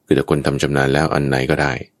คือถ้าคนทำชำนาญแล้วอันไหนก็ไ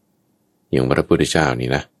ด้อย่างพระพุทธเจ้านี่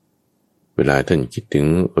นะเวลาท่านคิดถึง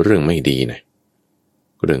เรื่องไม่ดีนะ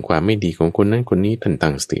เรื่องความไม่ดีของคนนั้นคนนี้ท่านตั้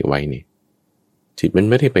งสติไว้นี่จิตมัน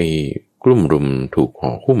ไม่ได้ไปกลุ่มรุมถูกห่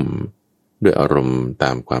อหุ้มด้วยอารมณ์ต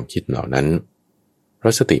ามความคิดเหล่านั้นเพรา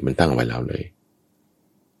ะสติมันตั้งไว้แล้วเลย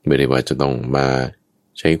ไม่ได้ว่าจะต้องมา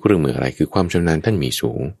ใช้เครื่องมืออะไรคือความชำนาญท่านมี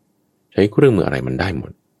สูงใช้เครื่องมืออะไรมันได้หม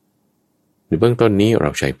ดในเบื้องต้นนี้เรา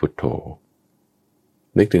ใช้พุทโธ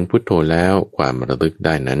นึกถึงพุทโธแล้วความระลึกไ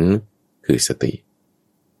ด้นั้นคือสติ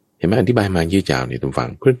เห็นไหมอธิบายมายืดยาวในตรงฝั่ง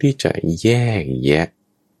เพื่อที่จะแยกแยะ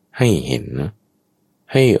ให้เห็น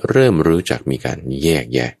ให้เริ่มรู้จักมีการแยก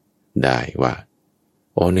แยะได้ว่า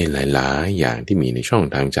ในหลายๆอย่างที่มีในช่อง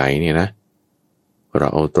ทางใจเนี่ยนะเรา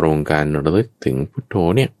เอาตรงการระลึกถึงพุทโธ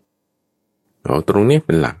เนี่ยเอาตรงนี้เ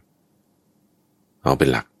ป็นหลักเอาเป็น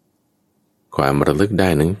หลักความระลึกได้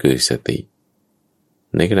นั้นคือสติ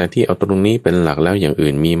ในขณะที่เอาตรงนี้เป็นหลักแล้วอย่าง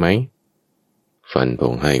อื่นมีไหมฟันธ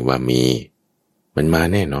งให้ว่ามีมันมา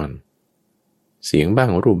แน่นอนเสียงบ้า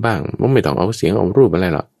งรูปบ้างไม่ต้องเอาเสียงเอารูปอะไร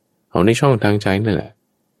หรอกเอาในช่องทางใจนั่นแหละ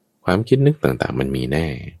ความคิดนึกต่างๆมันมีแน่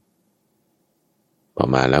พอ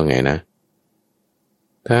มาแล้วไงนะ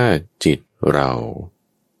ถ้าจิตเรา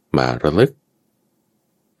มาระลึก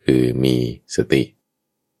คือมีสติ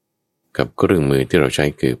กับเครื่องมือที่เราใช้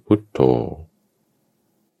คือพุทโธ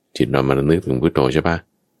จิตเรามาระลึกถึงพุทโธใช่ปะ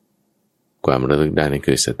ความระลึกได้นั่น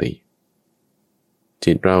คือสติ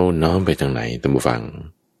จิตเราน้อมไปทางไหนท่านผู้ฟัง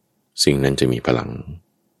สิ่งนั้นจะมีพลัง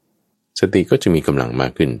สติก็จะมีกำลังมา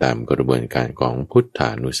กขึ้นตามกระบวนการของพุทธา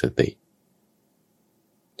นุสติ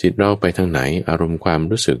จิตเราไปทางไหนอารมณ์ความ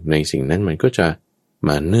รู้สึกในสิ่งนั้นมันก็จะม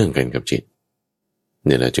าเนื่องกันกับจิตเ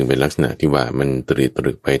นี่ยแหละจึงเป็นลักษณะที่ว่ามันต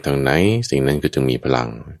รึกไปทางไหนสิ่งนั้นก็จึงมีพลัง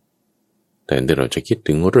แต่ที่เราจะคิด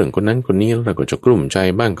ถึงเรื่องคนนั้นคนนี้เราก็จะกลุ้มใจ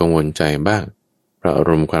บ้างกังวลใจบ้างเพราะอา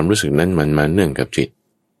รมณ์ความรู้สึกนั้นมันมาเนื่องกับจิต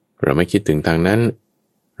เราไม่คิดถึงทางนั้น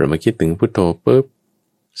เรามาคิดถึงพุทโธปุ๊บ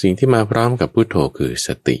สิ่งที่มาพร้อมกับพุทโธคือส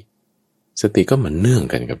ติก็มันเนื่อง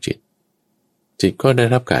กันกับจิตก็ได้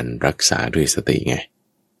รับการรักษาด้วยสติไง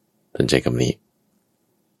สนใจคำนี้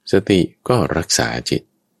สติก็รักษาจิต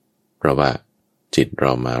เพราะว่าจิตเร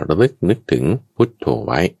ามาระลึกนึกถึงพุทโธ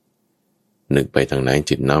ไว้นึกไปทางไหน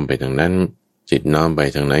จิตน้อมไปทางนั้นจิตน้อมไป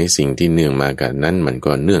ทางไหนสิ่งที่เนื่องมากันนั้นมัน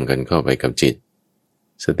ก็เนื่องกันเข้าไปกับจิต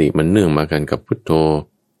สติมันเนื่องมากันกับพุทโธ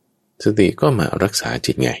สติก็มารักษา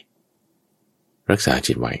จิตไงรักษา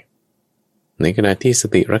จิตไว้ในขณะที่ส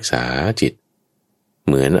ติรักษาจิตเ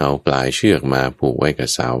หมือนเอาปลายเชือกมาผูกไว้กับ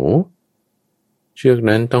เสาเชือก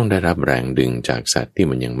นั้นต้องได้รับแรงดึงจากสัตว์ที่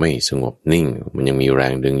มันยังไม่สงบนิ่งมันยังมีแร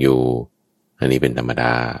งดึงอยู่อันนี้เป็นธรรมด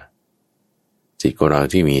าจิตของเรา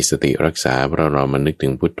ที่มีสติรักษาเพราะเรามันนึกถึ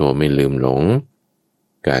งพุทโธไม่ลืมหลง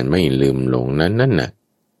การไม่ลืมหลงนั้นน่ะ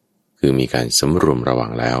คือมีการสำรวมระวั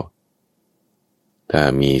งแล้วถ้า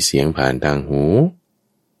มีเสียงผ่านทางหู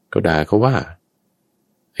ก็ด่าเขาว่า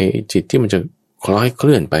ไอ้จิตที่มันจะคล้อยเค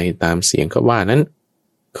ลื่อนไปตามเสียงเขาว่านั้น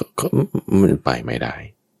มันไปไม่ได้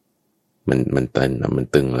มันตึงมัน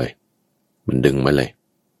ตึงเลยมันดึงมาเลย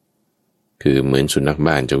คือเหมือนสุนัข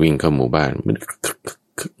บ้านจะวิ่งเข้าหมู่บ้าน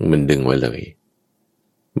มันดึงไว้เลย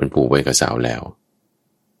มันผูกไว้กับเสาแล้ว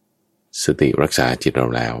สติรักษาจิตเรา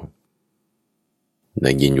แล้วไ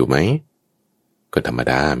ด้ยินอยู่ไหมก็ธรรม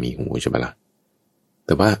ดามีหูใช่ไหมล่ะแ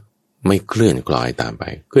ต่ว่าไม่เคลื่อนคล้อยตามไป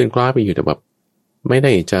เคลื่อนคล้อยไปอยู่แต่แบบไม่ไ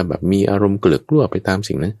ด้จะแบบมีอารมณ์เกลือกกลัวไปตาม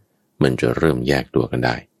สิ่งนั้นมันจะเริ่มแยกตัวกันไ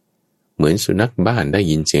ด้เหมือนสุนัขบ้านได้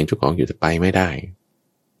ยินเสียงเจ้าของอยู่แต่ไปไม่ได้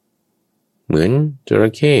เหมือนจร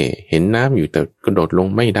ะเข้เห็นน้ำอยู่แต่กระโดดลง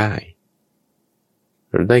ไม่ได้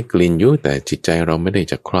เราได้กลิ่นอยู่แต่จิตใจเราไม่ได้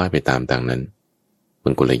จะคล้อยไปตามต่างนั้นมั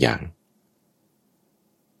นคนละอย่าง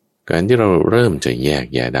การที่เราเริ่มจะแยก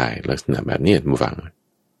แยะได้ลักษณะแบบนี้ผู้ฟัง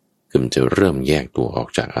คือมันจะเริ่มแยกตัวออก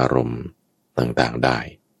จากอารมณ์ต่างๆได้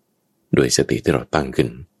โดยสติที่เราตั้งขึ้น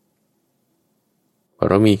เ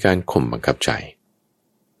รามีการข่มบังคับใจ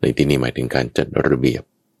ในที่นี้หมายถึงการจัดระเบียบ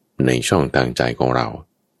ในช่องทางใจของเรา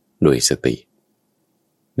โดยสติ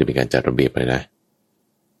นี่เป็นการจัดระเบียบเลยนะ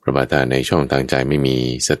เพราะว่าถ้าในช่องทางใจไม่มี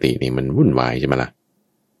สตินี่มันวุ่นวายใช่ไหมล่ะ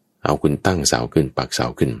เอาคุณตั้งเสาขึ้นปักเสา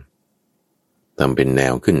ขึ้นทำเป็นแน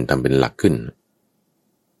วขึ้นทำเป็นหลักขึ้น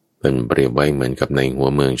เป็นเปรียบไว้เหมือนกับในหัว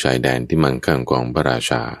เมืองชายแดนที่มั่งคั่งของพระรา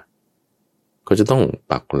ชาก็จะต้อง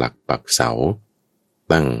ปักหลักปักเสา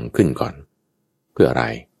ตั้งขึ้นก่อนเพื่ออะไร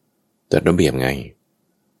จัดระเบียบไง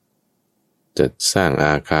จะสร้างอ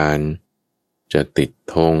าคารจะติด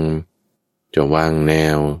ธงจะวางแน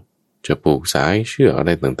วจะปลูกสายเชือกอะไร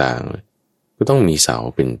ต่างๆก็ต้องมีเสา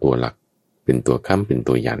เป็นตัวหลักเป็นตัวค้ำเป็น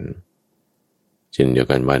ตัวยันเช่นเดียว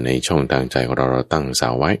กันว่าในช่องทางใจของเราตั้งเสา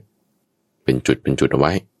ไว้เป็นจุดเอาไ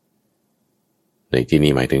ว้ในที่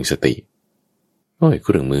นี้หมายถึงสติเค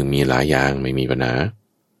รื่องมือมีหลายอย่างไม่มีปัญหา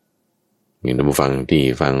อย่างท่านผู้ฟังที่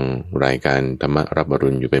ฟังรายการธรรมรับอรุ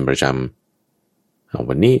ณอยู่เป็นประจำ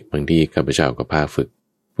วันนี้บางทีข้าพเจ้าก็พาฝึก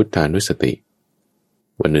พุทธานุสติ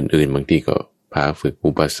วันอื่นๆบางทีก็พาฝึก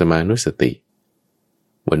อุปัสสมานุสติ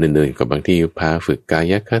วันอื่นๆก็บางทีพาฝึกกา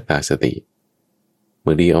ยคตาสติ บ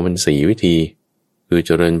างทีเอามัน4วิธีคือเ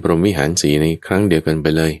จริญพรหมวิหาร4ในครั้งเดียวกันไป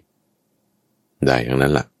เลยได้ทั้งนั้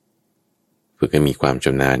นล่ะฝึกให้มีความช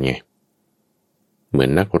ำนาญไงเหมือน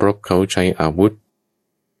นักรบเขาใช้อาวุธ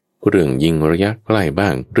เรื่องยิงระยะใกล้บ้า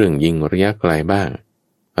งเรื่องยิงระยะไกลบ้าง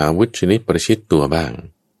อาวุธชนิดประชิดตัวบ้าง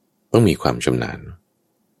ต้องมีความชำนาญ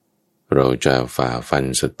เราจะฝ่าฟัน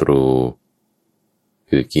ศัตรู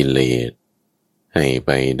คือกิเลสให้ไป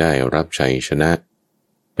ได้รับชัยชนะ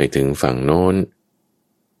ไปถึงฝั่งโน้น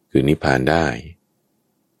คือนิพพานได้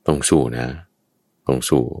ต้องสู้นะต้อง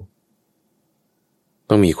สู้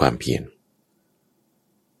ต้องมีความเพียร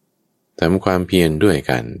ทำความเพียรด้วย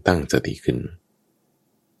การตั้งสติขึ้น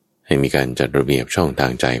ให้มีการจัดระเบียบช่องทา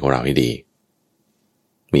งใจของเราให้ดี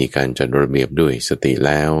มีการจัดระเบียบด้วยสติแ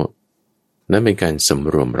ล้วนั่นเป็นการส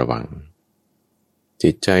ำรวมระวัง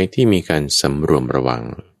จิตใจที่มีการสำรวมระวัง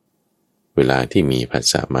เวลาที่มีผัส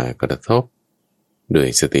สะมากระทบด้วย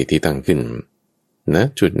สติที่ตั้งขึ้นณ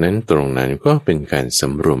จุดนั้นตรงนั้นก็เป็นการส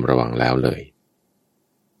ำรวมระวังแล้วเลย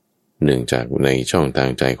เนื่องจากในช่องทาง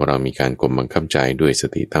ใจของเรามีการกดบังคับใจด้วยส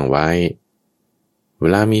ติตั้งไว้เว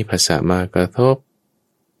ลามีผัสสะมากระทบ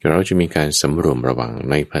เราจะมีการสำรวมระวัง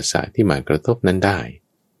ในผัสสะที่มากระทบนั้นได้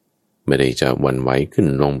ไม่ได้จะหวั่นไหวขึ้น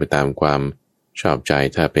ลงไปตามความชอบใจ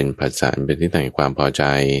ถ้าเป็นผัสสะเป็นที่ตั้งแห่งความพอใจ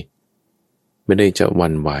ไม่ได้จะห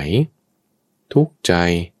วั่นไหวทุกข์ใจ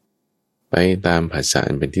ไปตามผัสสะ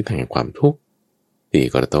เป็นที่ตั้งแห่งความทุกข์ที่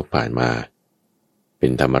กระทบผ่านมาเป็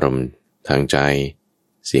นธรรมารมณ์ทางใจ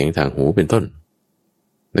เสียงทางหูเป็นต้น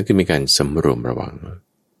นั่นคือมีการสำรวมระวัง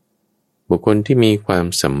บุคคลที่มีความ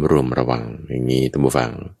สำรวมระวังอย่างนี้ท่านผู้ฟั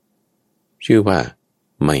งชื่อว่า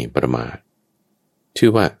ไม่ประมาทชื่อ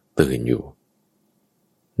ว่าตื่นอยู่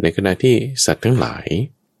ในขณะที่สัตว์ทั้งหลาย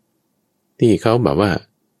ที่เขาแบบว่า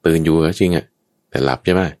ตื่นอยู่ก็จริงอะแต่หลับใ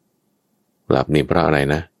ช่ไหมหลับนี่เพราะอะไร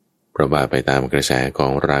นะเพราะว่าไปตามกระแสขอ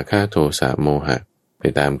งราคะโทสะโมหะไป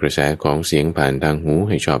ตามกระแสของเสียงผ่านทางหู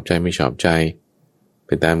ให้ชอบใจไม่ชอบใจไป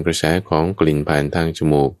ตามกระแสของกลิ่นผ่านทางจ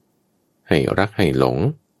มูกให้รักให้หลง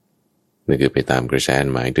นั่นคือไปตามกระแส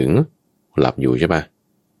หมายถึงหลับอยู่ใช่ปะ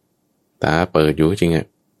ตาเปิดอยู่จริงอะ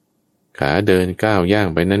ขาเดินก้าวย่าง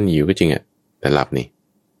ไปนั่นอยู่ก็จริงอะแต่หลับนี่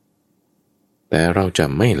แต่เราจะ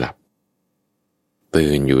ไม่หลับ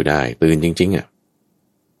ตื่นอยู่ได้ตื่นจริงๆอะ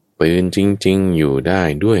ตื่นจริงๆอยู่ได้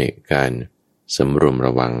ด้วยการสำรวมร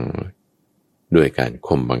ะวังด้วยการ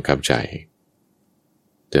ข่มบังคับใจ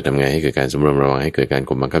จะทำไงให้เกิดการสำรวมระวังให้เกิดการ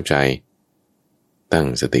ข่มบังคับใจตั้ง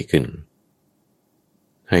สติขึ้น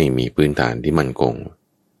ให้มีพื้นฐานที่มั่นคง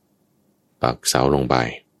ปักเสาลงไป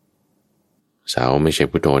เสาไม่ใช่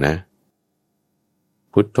พุทโธนะ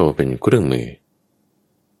พุทโธเป็นเครื่องมือ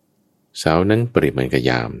เสานั้นเปรียบเหมือนกับ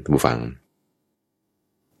ยามท่านผู้ฟัง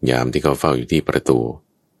ยามที่เขาเฝ้าอยู่ที่ประตู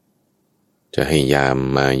จะให้ยาม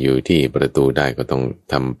มาอยู่ที่ประตูได้ก็ต้อง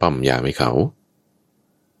ทำป้อมยามให้เขา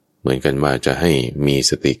เหมือนกันว่าจะให้มี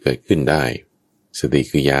สติเกิดขึ้นได้สติ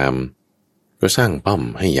คือยามก็สร้างป้อม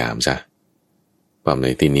ให้ยามซะป้อมใน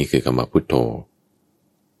ที่นี้คือคำว่าพุทโธ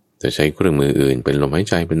จะใช้เครื่องมืออื่นเป็นลมหาย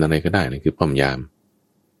ใจเป็นอะไรก็ได้นั่นคือป้อมยาม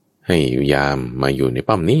ให้ยามมาอยู่ใน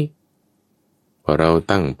ป้อมนี้พอเรา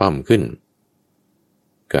ตั้งป้อมขึ้น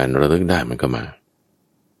การระลึกได้มันก็มา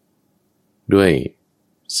ด้วย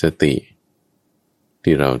สติ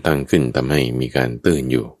ที่เราตั้งขึ้นทำให้มีการตื่น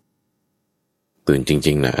อยู่ตื่นจ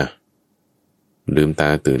ริงๆนะลืมตา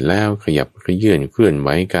ตื่นแล้วขยับขยื่นเคลื่อนไหว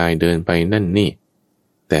กายเดินไปนั่นนี่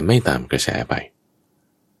แต่ไม่ตามกระแสไป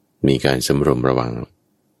มีการสำรวมระวัง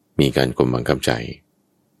มีการข่มบังคับใจ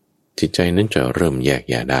จิตใจนั้นจะเริ่มแยก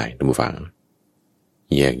แยะได้ท่านผู้ฟัง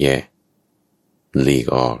แยกแยะหลีก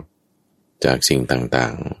ออกจากสิ่งต่า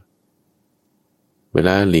งๆเวล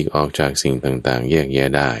าหลีกออกจากสิ่งต่างๆแยกแยะ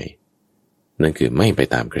ได้นั่นคือไม่ไป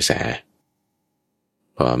ตามกระแส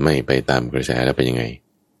พอไม่ไปตามกระแสแล้วเป็นยังไง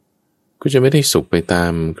ก็จะไม่ได้สุขไปตา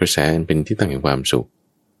มกระแสเป็นที่ตั้งแห่งความสุข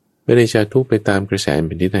ไม่ได้จะทุกข์ไปตามกระแสเ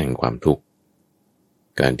ป็นที่ตั้งแห่งความทุกข์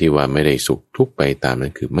การที่ว่าไม่ได้สุขทุกข์ไปตามนั้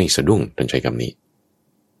นคือไม่สะดุ้งท่านใช้คำนี้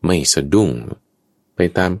ไม่สะดุ้งไป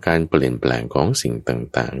ตามการเปลี่ยนแปลงของสิ่ง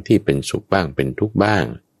ต่างๆที่เป็นสุขบ้างเป็นทุกข์บ้าง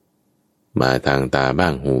มาทางตาบ้า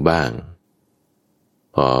งหูบ้าง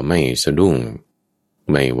พอไม่สะดุ้ง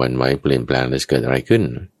ไม่หวั่นไหวเปลี่ยนแปลงแล้วจะเกิดอะไรขึ้น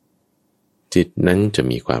จิตนั้นจะ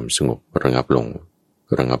มีความสงบระงับล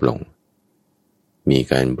งมี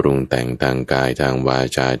การปรุงแต่งทางกายทางวา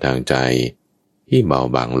จาทางใจที่เบา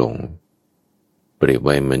บางลงเปรียบไ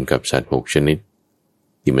ว้เหมือนกับสัตว์6ชนิด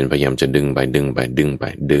ที่มันพยายามจะดึงไป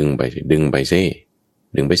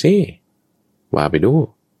ซิว่าไปดู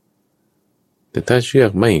แต่ถ้าเชือ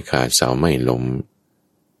กไม่ขาดเสาไม่ล้ม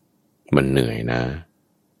มันเหนื่อยนะ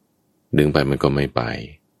ดึงไปมันก็ไม่ไป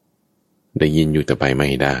ได้ยินอยู่แต่ไปไม่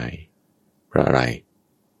ได้เพราะอะไร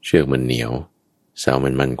เชือกมันเหนียว เสามั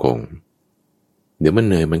นมั่นคงเดี๋ยวมันเ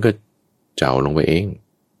หนื่อยมันก็เจ้าลงไปเอง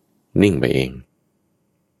นิ่งไปเอง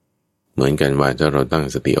เหมือนกันว่าถ้าเราตั้ง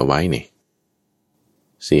สติเอาไว้เนี่ย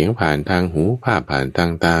เสียงผ่านทางหูภาพผ่านทา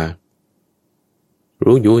งตา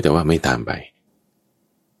รู้อยู่แต่ว่าไม่ตามไป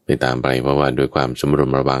เพราะว่าด้วยความสำรว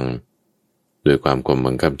มระวังด้วยความกลม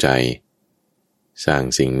บังคับใจสร้าง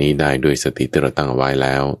สิ่งนี้ได้ด้วยสติที่เราตั้งเอาไว้แ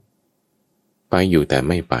ล้วไปอยู่แต่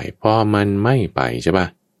ไม่ไปพอมันไม่ไปใช่ปะ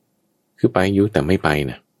คือไปอยู่แต่ไม่ไป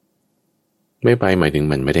นะไม่ไปหมายถึง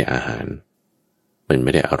มันไม่ได้อาหารมันไ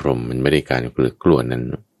ม่ได้อารมณ์มันไม่ได้การกลัวนั้น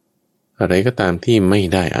อะไรก็ตามที่ไม่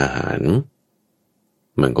ได้อาหาร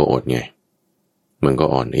มันก็อดไงมันก็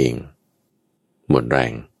อ่อนเองหมดแร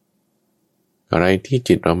งอะไรที่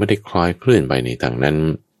จิตเราไม่ได้คล้อยเคลื่อนไปในทางนั้น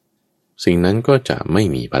สิ่งนั้นก็จะไม่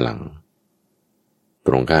มีพลังต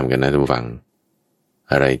รงข้ามกันนะทุกฝัง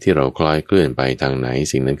อะไรที่เราคล้อยเคลื่อนไปทางไหน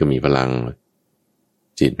สิ่งนั้นก็มีพลัง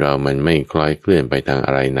จิตเรามันไม่คล้อยเคลื่อนไปทางอ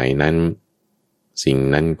ะไรไหนนั้นสิ่ง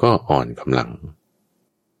นั้นก็อ่อนกำลัง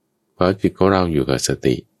เพราะจิตของเราอยู่กับส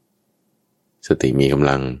ติมีกำ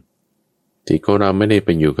ลังจิตของเราไม่ได้ไป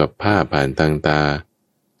อยู่กับภาพผ่านทางตา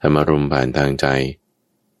ธรรมารมณ์ผ่านทางใจ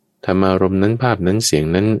ธรรมารมณ์นั้นภาพนั้นเสียง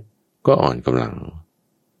นั้นก็อ่อนกำลัง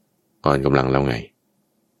แล้วไง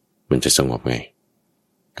มันจะสงบไง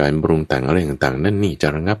การปรุงแต่งอะไรต่างๆนั่นนี่จะ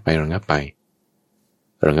ระงับไปแ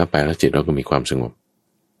ล้วจิตเราก็มีความสงบ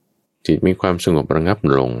จิตมีความสงบระงับ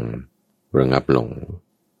ลง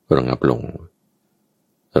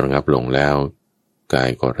แล้วกาย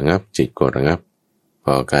ก็ระงับจิตก็ระงับพ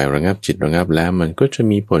อกายระงับจิตระงับแล้วมันก็จะ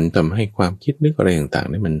มีผลทำให้ความคิดนึกอะไรต่าง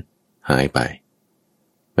ๆนี่มันหายไป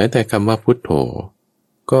แม้แต่คำว่าพุทโธ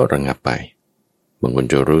ก็ระงับไปบางคน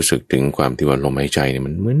จะรู้สึกถึงความที่ว่าลมหายใจเนี่ย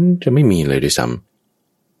มันเหมือนจะไม่มีเลยด้วยซ้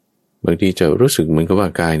ำบางทีจะรู้สึกเหมือนกับว่า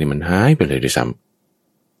กายเนี่ยมันหายไปเลยด้วยซ้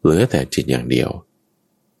ำเหลือแต่จิตอย่างเดียว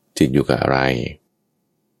จิตอยู่กับอะไร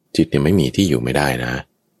จิตเนี่ยไม่มีที่อยู่ไม่ได้นะ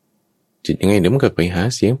จิตยังไงเดี๋ยวมันก็ไปหา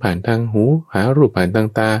เสียงผ่านทางหูหารูปผ่านทาง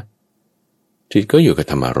ตาจิตก็อยู่กับ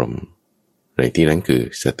ธรรมารมณ์ในที่นั้นคือ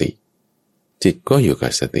สติจิตก็อยู่กั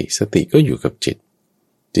บสติก็อยู่กับจิต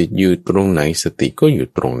อยู่ตรงไหนสติก็อยู่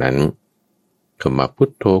ตรงนั้นคำว่าพุท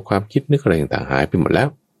โธความคิดนึกอะไรต่างๆหายไปหมดแล้ว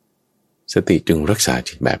สติจึงรักษา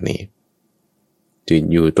จิตแบบนี้จิต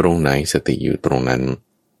อยู่ตรงไหนสติอยู่ตรงนั้น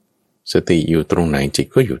สติอยู่ตรงไหนจิต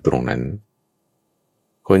ก็อยู่ตรงนั้น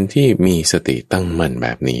คนที่มีสติตั้งมั่นแบ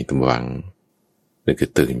บนี้ตั้งวังนั่นคือ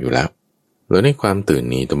ตื่นอยู่แล้วแล้วในความตื่น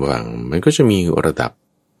นี้ตั้งวังมันก็จะมีระดับ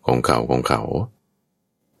ของเขา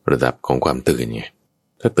ระดับของความตื่นไง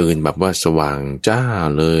ถ้าตื่นแบบว่าสว่างจ้า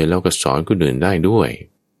เลยแล้วก็สอนคนอื่นได้ด้วย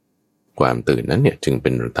ความตื่นนั้นเนี่ยจึงเป็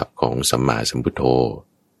นระดับของสัมมาสัมพุทโธ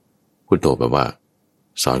แปลว่า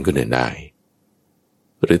สอนคนอื่นได้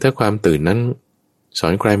หรือถ้าความตื่นนั้นสอ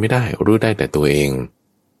นใครไม่ได้รู้ได้แต่ตัวเอง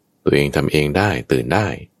ทำเองได้ตื่นได้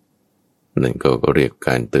นั่นก็เรียกก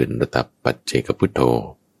ารตื่นระดับปัจเจกพุทโธ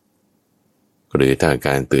หรือถ้าก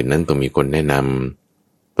ารตื่นนั้นต้องมีคนแนะน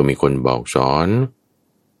ำต้องมีคนบอกสอน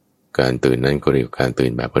การตื่นนั้นก็เรียกการตื่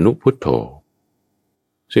นแบบอนุพุทโธ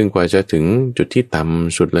ซึ่งกว่าจะถึงจุดที่ต่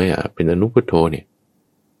ำสุดเลยเป็นอนุพุทโธเนี่ย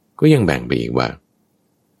ก็ยังแบ่งไปอีกว่า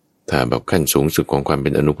ถ้าแบบขั้นสูงสุดของความเป็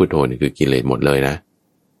นอนุพุทโธนี่คือกิเลสหมดเลยนะ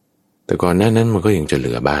แต่ก่อนหน้านั้นมันก็ยังจะเห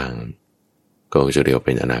ลือบ้างก็จะเรียกเ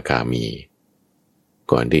ป็นอนาคามี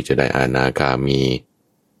ก่อนที่จะได้อนาคามี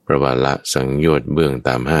เพราะว่าละสังโยชน์เบื้องต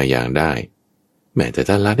าม5อย่างได้แม้แต่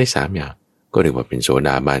ถ้าละได้3อย่างก็เรียกว่าเป็นโสด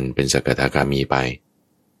าบันเป็นสกทาคามีไป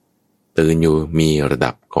ตื่นอยู่มีระ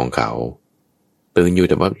ดับของเขาตื่นอยู่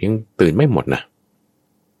แต่ว่ายังตื่นไม่หมดนะ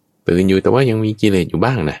ตื่นอยู่แต่ว่ายังมีกิเลสอยู่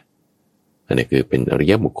บ้างนะอันนี้คือเป็นอริ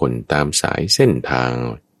ยบุคคลตามสายเส้นทาง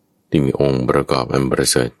ที่มีองค์ประกอบอันประ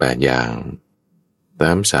เสริฐ8อย่างต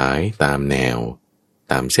ามสายตามแนว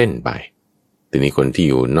ตามเส้นไปทีนี้คนที่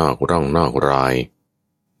อยู่นอกร่องนอกรอย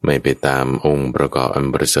ไม่ไปตามองค์ประกอบอัน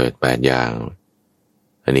ประเสริฐ8อย่าง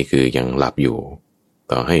อันนี้คือยังหลับอยู่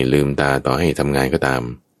ต่อให้ลืมตาต่อให้ทำงานก็ตาม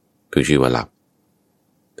คือชื่อว่าหลับ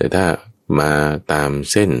แต่ถ้ามาตาม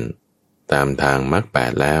เส้นตามทางมรรค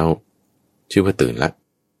8แล้วชื่อว่าตื่นละ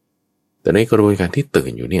แต่ในกระบวนการที่ตื่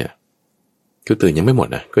นอยู่เนี่ยคือตื่นยังไม่หมด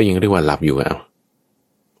นะก็ยังเรียกว่าหลับอยู่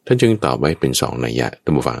ท่านจึงตอบไว้เป็น2นัยยะท่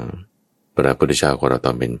านผู้ฟังพระพุทธเจ้าของเราต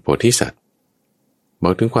อนเป็นโพธิสัตว์บ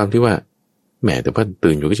อกถึงความที่ว่าแหมแต่ว่า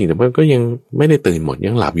ตื่นอยู่ก็จริงแต่ว่าก็ยังไม่ได้ตื่นหมด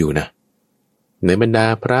ยังหลับอยู่นะในบรรดา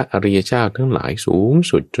พระอริยเจ้าทั้งหลายสูง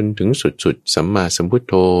สุดจนถึงสุดสัมมาสัมพุท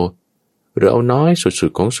โธหรือเอาน้อยสุ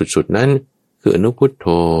ดของสุดนั้นคืออนุพุทโธ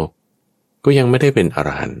ก็ยังไม่ได้เป็นอร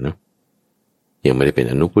หันต์นะยังไม่ได้เป็น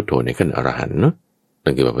อนุพุทโธในขั้นอรหันต์เนาะ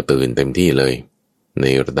นั่นคือแบบตื่นเต็มที่เลยใน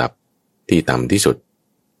ระดับที่ต่ำที่สุด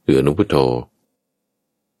คืออนุพุทโธ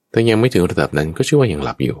ถ้ายังไม่ถึงระดับนั้นก็ชื่อว่ายังห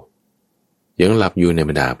ลับอยู่ ยังหลับอยู่ใน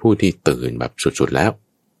บรรดาผู้ที่ตื่นแบบสุดๆแล้ว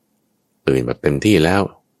ตื่นแบบเต็มที่แล้ว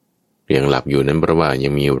ยังหลับอยู่นั้นเพราะว่ายั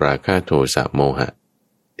งมีราคะโทสะโมหะ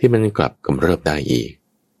ที่มันกลับกำเริบได้อีก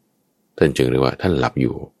ท่านจึงเรียกว่าท่านหลับอ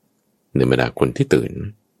ยู่ในบรรดาคนที่ตื่น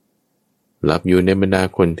หลับอยู่ในบรรดา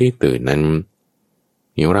คนที่ตื่นนั้น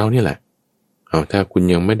อย่างเรานี่แหละเอาถ้าคุณ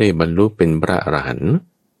ยังไม่ได้บรรลุเป็นพระอรหันต์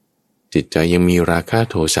จิตใจยังมีราคะ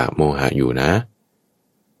โทสะโมหะอยู่นะ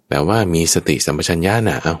แต่ว่ามีสติสัมปชัญญะ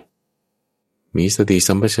นะมีสติ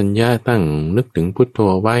สัมปชัญญะตั้งนึกถึงพุทโธ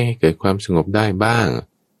ไว้ให้เกิดความสงบได้บ้าง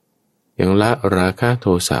ยังละราคะโท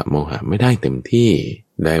สะโมหะไม่ได้เต็มที่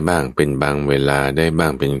ได้บ้างเป็นบางเวลาได้บ้า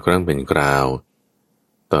งเป็นครั้งเป็นคราว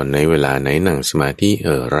ตอนไหนเวลาไหนนั่งสมาธิ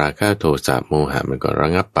ราคะโทสะโมหะมันก็ระ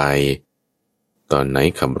งับไปตอนไหน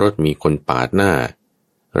ขับรถมีคนปาดหน้า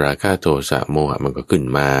ราคะโทสะโมหะมันก็ขึ้น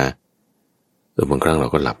มาบางครั้งเรา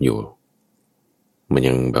ก็หลับอยู่มัน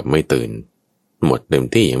ยังแบบไม่ตื่นหมดเต็ม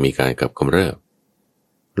ที่ยังมีการกำเริบ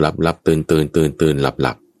หลับตื่นห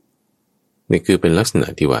ลับนี่คือเป็นลักษณะ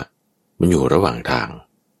ที่ว่ามันอยู่ระหว่างทาง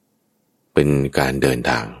เป็นการเดิน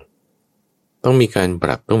ทางต้องมีการป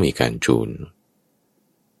รับต้องมีการจูน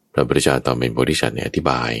พระพุทธเจ้าตอนเป็นโพธิสัตว์เนี่ยอธิบ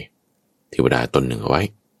ายเทวดาตนหนึ่งเอาไว้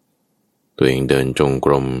ตัวเองเดินจงก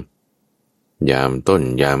รมยามต้น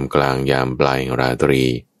ยามกลางยามปลายราตรี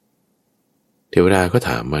เทวดาก็ถ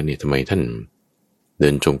ามว่านี่ทำไมท่านเดิ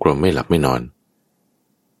นจงกรมไม่หลับไม่นอน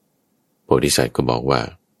โพธิสัตว์ก็บอกว่า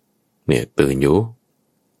เนี่ยตื่นอยู่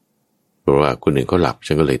เพราะว่าคนอื่นเขาหลับ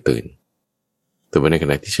ฉันก็เลยตื่นแต่ว่าในข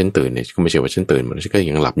ณะที่ฉันตื่นเนี่ยก็ไม่ใช่ว่าฉันตื่นมันฉันก็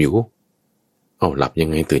ยังหลับอยู่หลับยัง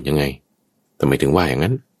ไงตื่นยังไงทำไมถึงว่าอย่าง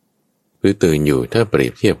นั้นคือตื่นอยู่ถ้าเปรีย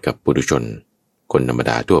บเทียบกับปุถุชนคนธรรม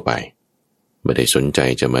ดาทั่วไปไม่ได้สนใจ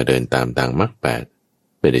จะมาเดินตามทางมรรคแปด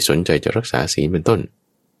ไม่ได้สนใจจะรักษาศีลเป็นต้น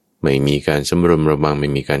ไม่มีการสำรวมระวังไม่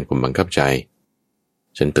มีการข่มบังคับใจ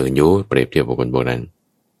ฉันตื่นอยู่เปรียบเทียบกับคนพวกนั้น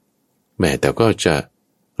แม้แต่ก็จะ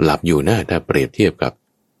หลับอยู่นะถ้าเปรียบเทียบกับ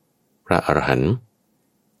พระอรหันต์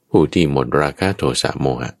ผู้ที่หมดราคะโทสะโม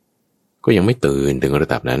หะก็ยังไม่ตื่นถึงระ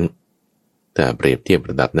ดับนั้นแต่เปรียบเทียบ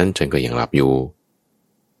ระดับนั้นฉันก็ยังหลับอยู่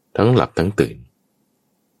ทั้งหลับทั้งตื่น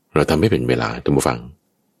เราทำให้เป็นเวลาท่านผู้ฟัง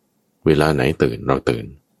เวลาไหนตื่นเราตื่น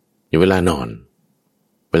อย่าเวลานอน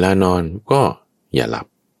ก็อย่าหลับ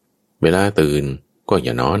เวลาตื่นก็อ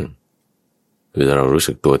ย่านอนคือเรารู้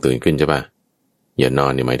สึกตัวตื่นขึ้นใช่ปะอย่านอ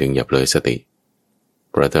นนี่หมายถึงอย่าเผลอสติ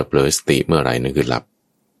เพราะถ้าเผลอสติเมื่อไหร่นั่นคือหลับ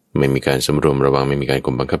ไม่มีการสำรวมระวังไม่มีการ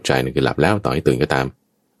ข่มบังคับใจนั่นคือหลับแล้วต่อให้ตื่นก็ตาม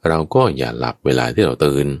เราก็อย่าหลับเวลาที่เรา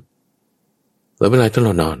ตื่นแล้วเวลาที่เร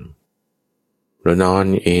านอน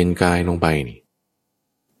เอนกายลงไปนี่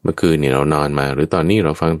เมื่อคืนเนี่ยเรานอนมาหรือตอนนี้เร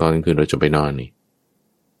าฟังตอนคืนเราจะไปนอนนี่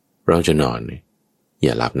เราจะนอนนี่อ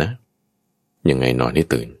ย่าหลับนะยังไงนอนให้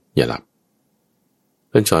ตื่นอย่าหลับ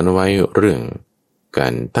เพิ่นสอนเอาไว้เรื่องกา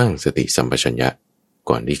รตั้งสติสัมปชัญญะ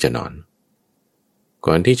ก่อนที่จะนอน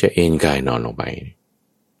ก่อนที่จะเอนกายนอนลงไป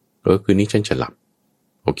คืนนี้ฉันจะหลับ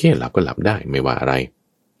โอเคหลับก็หลับได้ไม่ว่าอะไร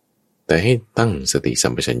แต่ให้ตั้งสติสั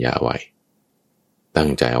มปชัญญะไว้ตั้ง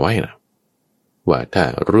ใจเอาไว้นะว่าถ้า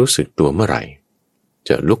รู้สึกตัวเมื่อไหร่จ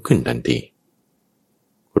ะลุกขึ้นทันที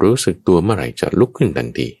รู้สึกตัวเมื่อไหร่จะลุกขึ้นทัน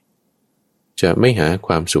ทีจะไม่หาค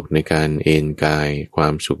วามสุขในการเอนกายควา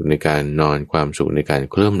มสุขในการนอนความสุขในการ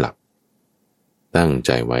เคลิ้มหลับตั้งใ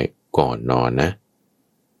จไว้ก่อนนอนนะ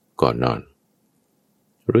ก่อนนอน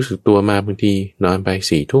รู้สึกตัวมาบางทีนอนไป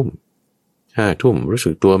4 ทุ่ม5 ทุ่มรู้สึ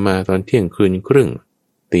กตัวมาตอนเที่ยงคืนครึ่ง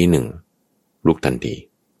ตี 1ลุกทันที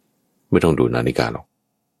ไม่ต้องดูนาฬิกาหรอก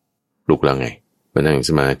ลุกแล้วไงมานั่งส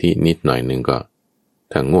มาธินิดหน่อยนึงก็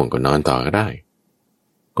ถ้าง่วงก็นอนต่อก็ได้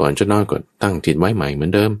ก่อนจะนอนก็ตั้งจิตไว้ใหม่เหมือ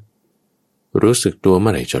นเดิมรู้สึกตัวเมื่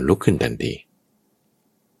อไหร่จะลุกขึ้นทันที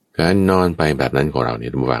การนอนไปแบบนั้นของเราเนี่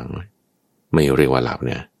ยระวังไม่เรียกว่าหลับเ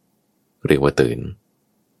นี่ยเรียกว่าตื่น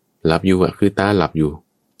หลับอยู่คือตาหลับอยู่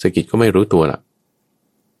สะกิดก็ไม่รู้ตัวละ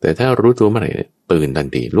แต่ถ้ารู้ตัวเมื่อไหร่ตื่นทัน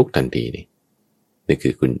ทีลุกทันทีนี่คื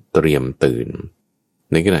อคุณเตรียมตื่น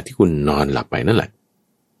ในขณะที่คุณนอนหลับไปนั่นแหละ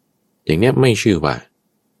อย่างนี้ไม่ชื่อว่า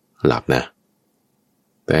หลับนะ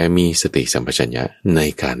แต่มีสติสัมปชัญญะใน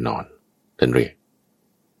การนอนท่านเรียก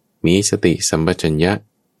มีสติสัมปชัญญะ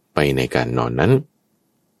ไปในการนอนนั้น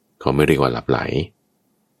เขาไม่เรียกว่าหลับไหล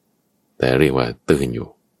แต่เรียกว่าตื่นอยู่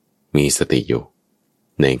มีสติอยู่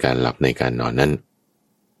ในการหลับในการนอนนั้น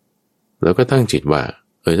แล้วก็ตั้งจิตว่า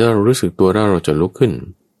ถ้าเรารู้สึกตัวแล้วเราจะลุกขึ้น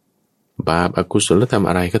บาปอกุศลธรรม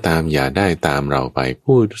อะไรก็ตามอย่าได้ตามเราไป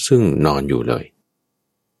ผู้ซึ่งนอนอยู่เลย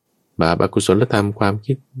บาปอกุศลธรรมความ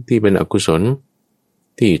คิดที่เป็นอกุศล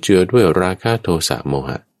ที่เจือด้วยราคะโทสะโมห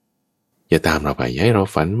ะอย่าตามเราไปอย่าให้เรา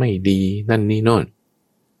ฝันไม่ดีนั่นนี่โน่น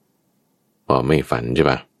พอไม่ฝันใช่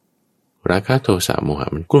ปะราคะโทสะโมหะ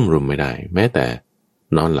มันกลุ่มรุมไม่ได้แม้แต่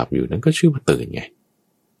นอนหลับอยู่นั้นก็ชื่อว่าตื่นไง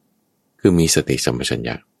คือมีสติสัมปชัญญ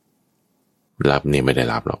ะหลับเนี่ยไม่ได้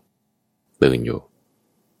หลับหรอกตื่นอยู่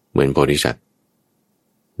เหมือนโพธิสัตว์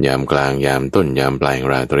ยามกลางยามต้นยามปลาย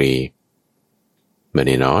ราตรีไม่ไ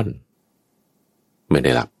ด้นอนไม่ไ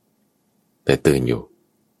ด้หลับแต่ตื่นอยู่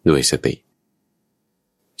ด้วยสติ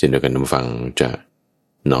เช่นเดียวกันท่านฟังจะ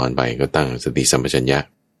นอนไปก็ตั้งสติสัมปชัญญะ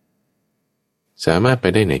สามารถไป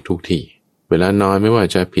ได้ในทุกที่เวลานอนไม่ว่า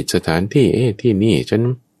จะผิดสถานที่ที่นี่ฉัน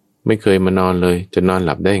ไม่เคยมานอนเลยจะนอนห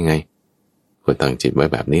ลับได้ไงก็ตั้งจิตไว้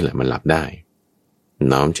แบบนี้แหละมันหลับได้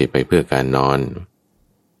น้อมจิตไปเพื่อการนอน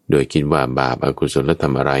โดยคิดว่าบาปอกุศลธร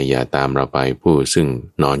รมอะไรอย่าตามเราไปผู้ซึ่ง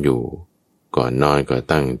นอนอยู่ก่อนนอนก็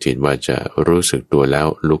ตั้งจิตว่าจะรู้สึกตัวแล้ว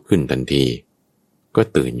ลุกขึ้นทันทีก็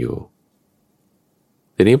ตื่นอยู่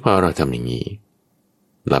ทีนี้พอเราทำอย่างนี้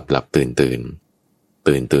หลับตื่น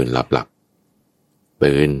หลับ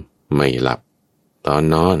ตื่นไม่หลับตอน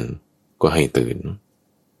นอนก็ให้ตื่น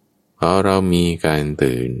พอเรามีการ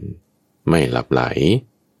ตื่นไม่หลับไหล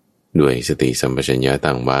ด้วยสติสัมปชัญญะ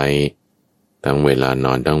ตั้งไว้ทั้งเวลาน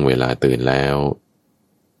อนทั้งเวลาตื่นแล้ว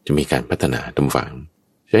จะมีการพัฒนาตั้งฝัง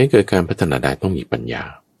จะให้เกิดการพัฒนาได้ต้องมีปัญญา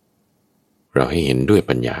เราให้เห็นด้วย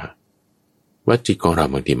ปัญญาว่าจิตของเรา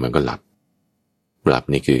บางทีมันก็หลับ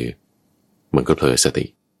นี่คือมันก็เผลอสติ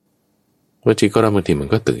ว่าจิตของเราบางทีมัน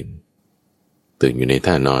ก็ตื่นอยู่ใน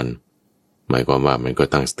ท่านอนหมายความว่ามันก็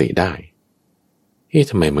ตั้งสติได้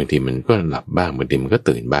ทำไมบางทีมันก็หลับบ้างบางทีมันก็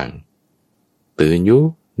ตื่นบ้างตื่นอยู่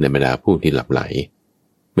ในบรรดาผู้ที่หลับไหล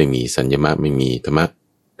ไม่มีสัญญมะไม่มีธรรมะ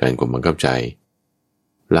การกดบังคับใจ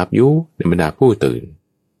หลับอยู่ในบรรดาผู้ตื่น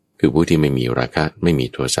คือผู้ที่ไม่มีราคะไม่มี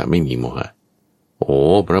โทสะไม่มีโมหะ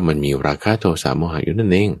เพราะมันมีราคะโทสะโมหะอยู่นั่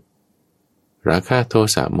นเองราคะโท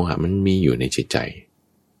สะโมหะมันมีอยู่ในจิตใจ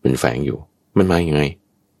มันแฝงอยู่มันมาอย่างไง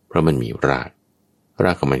เพราะมันมีราก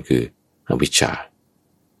ของมันคืออวิชชา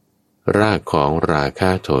รากของราคะ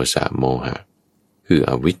โทสะโมหะคือ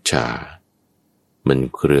อวิชชามัน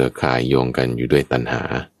เครือข่ายโยงกันอยู่ด้วยตัณหา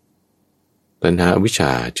อวิชช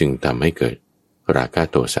าจึงทำให้เกิดราคะ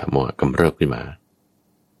โทสะโมหะกำเริบขึ้นมา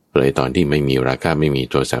เลยตอนที่ไม่มีราคะไม่มี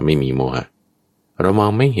โทสะไม่มีโมหะเรามอ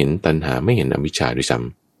งไม่เห็นตัณหาไม่เห็นอวิชชาด้วยซ้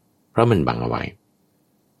ำเพราะมันบังเอาไว้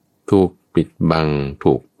ถูกปิดบัง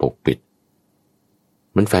ถูกปกปิด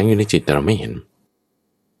มันแฝงอยู่ในจิตแต่เราไม่เห็น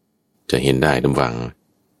จะเห็นได้ดำวัง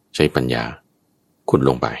ใช้ปัญญาขุดล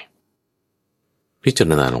งไปพิจาร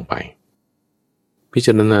ณาลงไป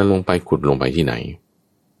ขุดลงไปที่ไหน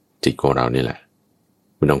จิตของเรานี่แหละ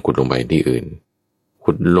ไม่ต้องขุดลงไปที่อื่น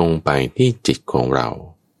ขุดลงไปที่จิตของเรา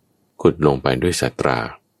ขุดลงไปด้วยศรัทธา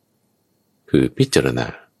คือพิจาร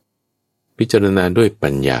ณาด้วยปั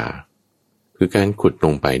ญญาคือการขุดล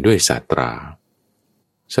งไปด้วยศรัทธ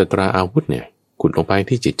าอาวุธเนี่ยขุดลงไป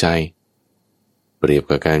ที่จิตใจเปรียบ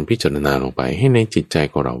กับการพิจารณาลงไปให้ในจิตใจ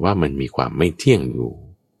ของเราว่ามันมีความไม่เที่ยงอยู่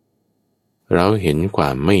เราเห็นควา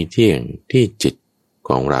มไม่เที่ยงที่จิต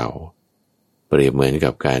ของเราเปรียบเหมือน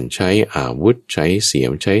กับการใช้อาวุธใช้เสีย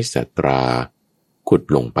มใช้ศรัทธาขุด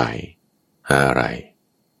ลงไปหาอะไร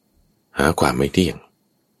หาความไม่เที่ยง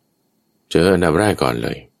เจออันดับแรกก่อนเล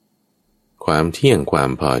ยความเที่ยงความ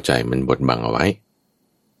พอใจมันบดบังเอาไว้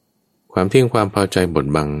ความเที่ยงความพอใจบด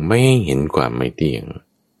บังไม่ให้เห็นความไม่เที่ยง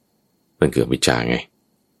มันเกิดวิชาไง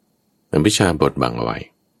วิชาบดบังเอาไว้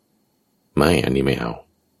ไม่อันนี้ไม่เอา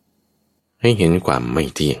ให้เห็นความไม่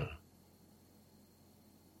เที่ยง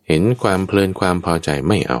เห็นความเพลินความพอใจ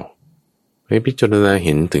ไม่เอาให้พิจารณาเ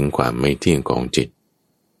ห็นถึงความไม่เที่ยงของจิต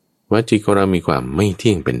ว่าจิตของเรามีความไม่เ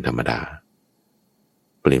ที่ยงเป็นธรรมดา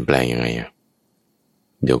เปลี่ยนแปลงยังไง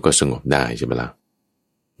เดี๋ยวก็สงบได้ใช่ไหมล่ะ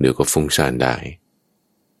เดี๋ยวก็ฟุ้งซ่านได้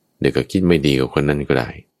เดี๋ยวก็คิดไม่ดีกับคนนั้นก็ได้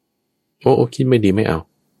คิดไม่ดีไม่เอา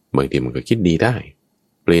บางทีมันก็คิดดีได้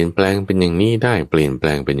เปลี่ยนแปลงเป็นอย่างนี้ได้เปลี่ยนแปล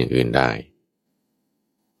งเป็นอย่างอื่นได้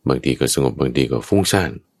บางทีก็สงบบางทีก็ฟุ้งซ่า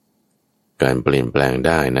นการเปลี่ยนแปลงไ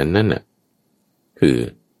ด้นั่นน่ะคือ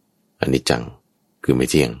อนิจจังคือไม่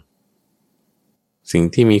เที่ยงสิ่ง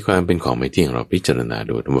ที่มีความเป็นของไม่เที่ยงเราพิจารณา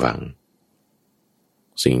ดูทั้งฟัง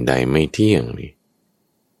สิ่งใดไม่เที่ยงนี่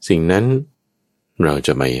สิ่งนั้นเราจ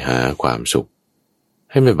ะไม่หาความสุข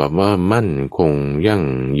ให้มันแบบว่ามั่นคงยั่ง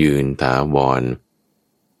ยืนถาวร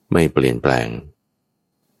ไม่เปลี่ยนแปลง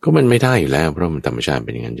ก็มันไม่ได้อยู่แล้วเพราะมันธรรมชาติเป็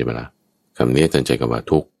นอย่างนั้นใช่ไหมล่ะคำนี้ตั้งใจกับว่า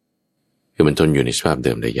ทุกข์คือมันทนอยู่ในสภาพเ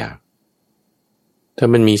ดิมได้ยากถ้า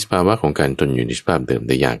มันมีสภาวะของการทนอยู่ในสภาพเดิมไ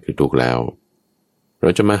ด้ยากคือทุกข์แล้วเรา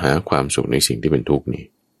จะมาหาความสุขในสิ่งที่เป็นทุกข์นี่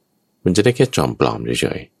มันจะได้แค่จอมปลอมเฉ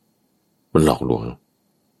ยๆมันหลอกลวง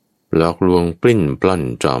ปลิ้นปล้อน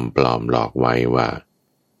จอมปลอมหลอกไว้ว่า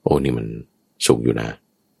นี่มันสุขอยู่นะ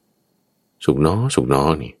สุขน้อ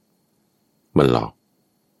นี่มันหลอ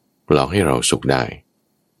กให้เราสุขได้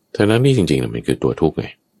ทั้งนั้นที่จริงๆมันคือตัวทุกข์ไง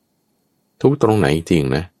ทุกข์ตรงไหนจริง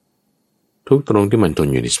นะ ทุกข์ตรงที่มันทน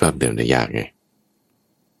อยู่ในสภาพเดิมได้ยากไง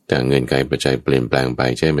แต่เงินไขปัจจัยเปลี่ยนแปลงไป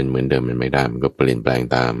ใช่มันเหมือนเดิมมันไม่ได้มันก็เปลี่ยนแปลง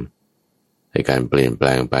ตามในการเปลี่ยนแปล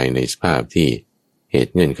งไปในสภาพที่เห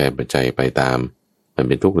ตุเงื่อนไขปัจจัยไปตามมันเ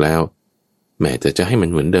ป็นทุกข์แล้วแม้แต่จะให้มัน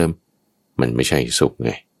เหมือนเดิมมันไม่ใช่สุขไ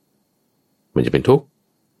งมันจะเป็นทุกข์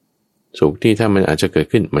สุขที่ถ้ามันอาจจะเกิด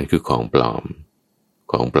ขึ้นมันคือของปลอม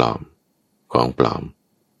ของปลอมของปลอม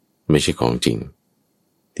ไม่ใช่ของจริง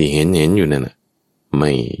ที่เห็นอยู่นั่นน่ะไ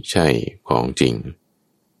ม่ใช่ของจริง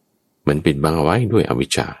มันปิดบังเอาไว้ด้วยอวิช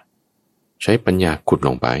ชาใช้ปัญญาขุดล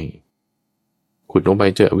งไป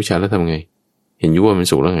เจออวิชชาแล้วทำไงเห็นอยู่ว่ามัน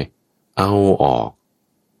สุขแล้วไงเอาออก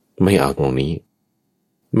ไม่เอาตรงนี้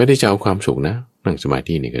ไม่ได้จะเอาความสุขนะนั่งสมา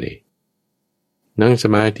ธินี่ก็ดีนั่งส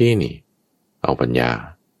มาธินี่เอาปัญญา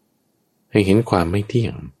ให้เห็นความไม่เที่ย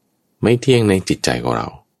งในจิตใจของเรา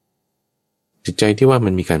จิตใจที่ว่ามั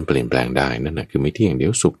นมีการเปลี่ยนแปลงได้นั่นนะคือไม่เที่ยงเดี๋ย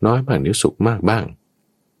วสุขน้อยบ้างเดี๋ยวสุขมากบ้าง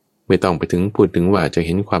ไม่ต้องไปถึงพูดถึงว่าจะเ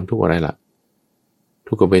ห็นความทุกข์อะไรล่ะ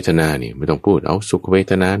ทุกขเวทนานี่ไม่ต้องพูดเอาสุขเว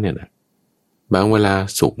ทนาเนี่ยนะบางเวลา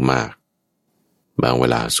สุขมากบางเว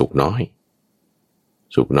ลาสุขน้อย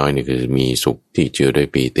นี่คือมีสุขที่เจือด้วย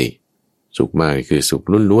ปีติสุขมากคือสุข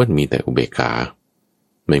ล้วนๆมีแต่อุเบกขา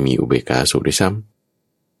ไม่มีอุเบกขาสุขด้วยซ้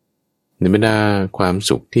ำในบรรดาความ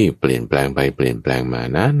สุขที่เปลี่ยนแปลงไปเปลี่ยนแปลงมา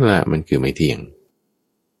นั่นแหละมันคือไม่เที่ยง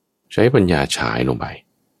ใช้ปัญญาฉายลงไป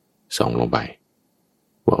ส่องลงไป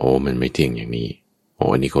ว่าโอ้มันไม่เที่ยงอย่างนี้โอ้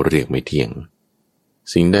อันนี้เขาเรียกไม่เที่ยง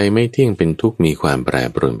สิ่งใดไม่เที่ยงเป็นทุกข์มีความแปร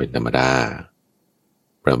ปรวนเป็นธรรมดา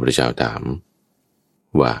พระพุทธเจ้าถาม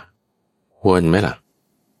ว่าควรไหมล่ะ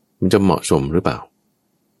มันจะเหมาะสมหรือเปล่า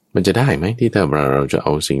มันจะได้ไหมที่ถ้าเราจะเอ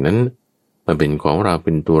าสิ่งนั้นมาเป็นของเราเ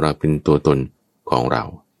ป็นตัวเราเป็นตัวตนของเรา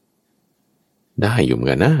ได้อยู่เหมือน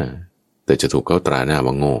กันนะแต่จะถูกเขาตราหน้า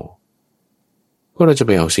ว่าโง่ก็เราจะไ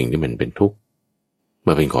ปเอาสิ่งที่มันเป็นทุกข์ม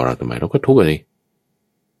าเป็นของเราทำไมเราก็ทุกข์เลย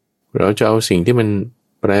เราจะเอาสิ่งที่มัน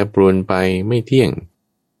แปรปรวนไปไม่เที่ยง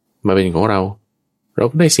มาเป็นของเรา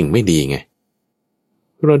ก็ได้สิ่งไม่ดีไง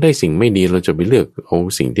เราได้สิ่งไม่ดีเราจะไปเลือกเอา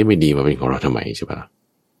สิ่งที่ไม่ดีมาเป็นของเราทำไมใช่ปะ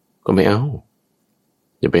ก็ไม่เอา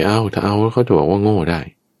อย่าไปเอาถ้าเอาเขาจะบอกว่าโง่ได้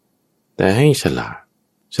แต่ให้ฉลา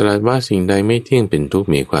ดว่าสิ่งใดไม่เที่ยงเป็นทุกข์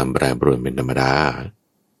มีความแปรปรวนเป็นธรรมดา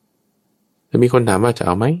ถ้ามีคนถามว่าจะเ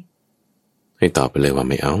อาไหมให้ตอบไปเลยว่า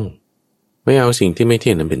ไม่เอาสิ่งที่ไม่เที่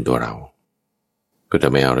ยงนั้นเป็นตัวเราก็จะ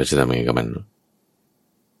ไม่เอาเราจะทำยังไงกับมัน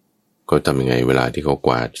ก็ทำยังไงเวลาที่เขาก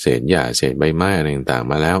วาดเศษหญ้าเศษใบไม้อะไรต่าง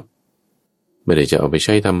ๆมาแล้วไม่ได้จะเอาไปใ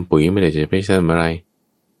ช้ทำปุ๋ยไม่ได้จะไปใช้ทำอะไร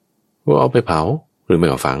ก็เอาไปเผาหรือไม่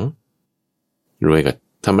เอาฝังรวยกับ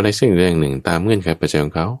ทำอะไรสิ่งใดอย่างหนึ่งตามเงื่อนไขปัจจัยข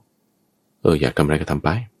องเขาอยากทำอะไรก็ทำไป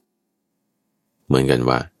เหมือนกัน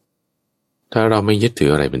ว่าถ้าเราไม่ยึดถือ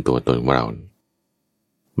อะไรเป็นตัวตนของเรา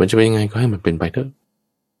มันจะเป็นยังไงก็ให้มันเป็นไปเถอะ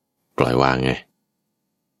ปล่อยวางไง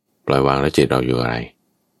ปล่อยวางแล้วจิตเราอยู่อะไร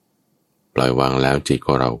ปล่อยวางแล้วจิตข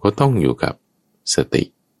องเราก็ต้องอยู่กับสติ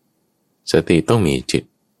ต้องมีจิต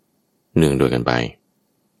เนื่องด้วยกันไป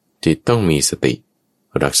จิตต้องมีสติ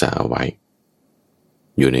รักษาเอาไว้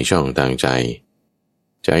อยู่ในช่องทางใจ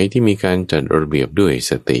ที่มีการจัดระเบียบด้วย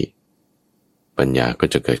สติปัญญาก็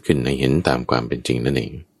จะเกิดขึ้นให้เห็นตามความเป็นจริงนั่นเอ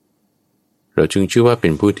งเราจึงชื่อว่าเป็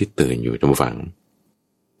นผู้ที่ตื่นอยู่ท่านผู้ฟัง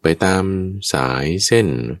ไปตามสายเส้น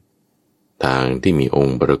ทางที่มีอง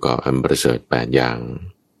ค์ประกอบอันประเสริฐ8อย่าง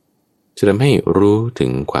จะทำให้รู้ถึ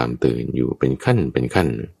งความตื่นอยู่เป็นขั้น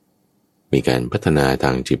มีการพัฒนาทา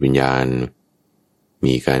งจิตวิญญาณ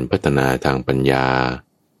มีการพัฒนาทางปัญญา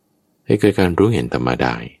ให้เกิดการรู้เห็นธรรมะไ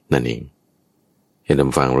ด้นั่นเองให้ท่าน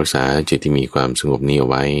ฟังรักษาจิตที่มีความสงบนี้เอา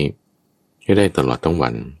ไว้ให้ได้ตลอดทั้งวั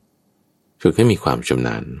นฝึกให้มีความชำน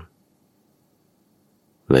าญ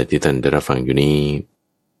และที่ท่านได้รับฟังอยู่นี้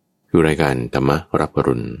คือรายการธรรมะรับอ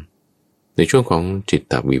รุณในช่วงของจิต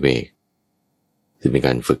ตวิเวกที่เป็นก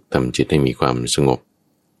ารฝึกทำจิตให้มีความสงบ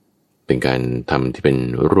เป็นการทำที่เป็น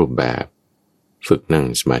รูปแบบฝึกนั่ง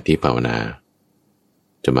สมาธิภาวนา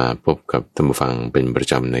จะมาพบกับท่านผู้ฟังเป็นประ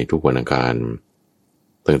จำในทุกวันอังคาร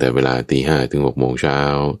ตั้งแต่เวลา 5:00 ถึง 6:00 น.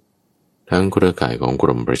ทั้งเครือข่ายของกร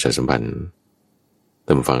มประชาสัมพันธ์ท่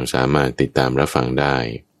านผู้ฟังสามารถติดตามรับฟังได้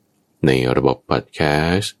ในระบบพอดแค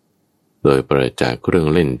สต์โดยเปิดจากเครื่อง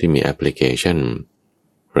เล่นที่มีแอปพลิเคชัน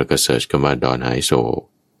แล้วก็เสิร์ชคำว่าดอนไฮโซ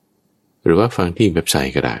หรือว่าฟังที่เว็บไซ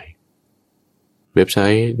ต์ก็ได้เว็บไซ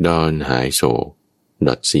ต์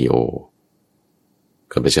donhaiso.co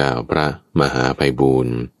ข้าพเจ้าพระมหาไพบูล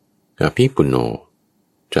ย์อภิปุณโญ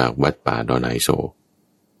จากวัดป่าดอนไฮโซ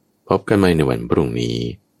พบกันใหม่ในวันพรุ่งนี้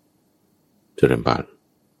เจริญพร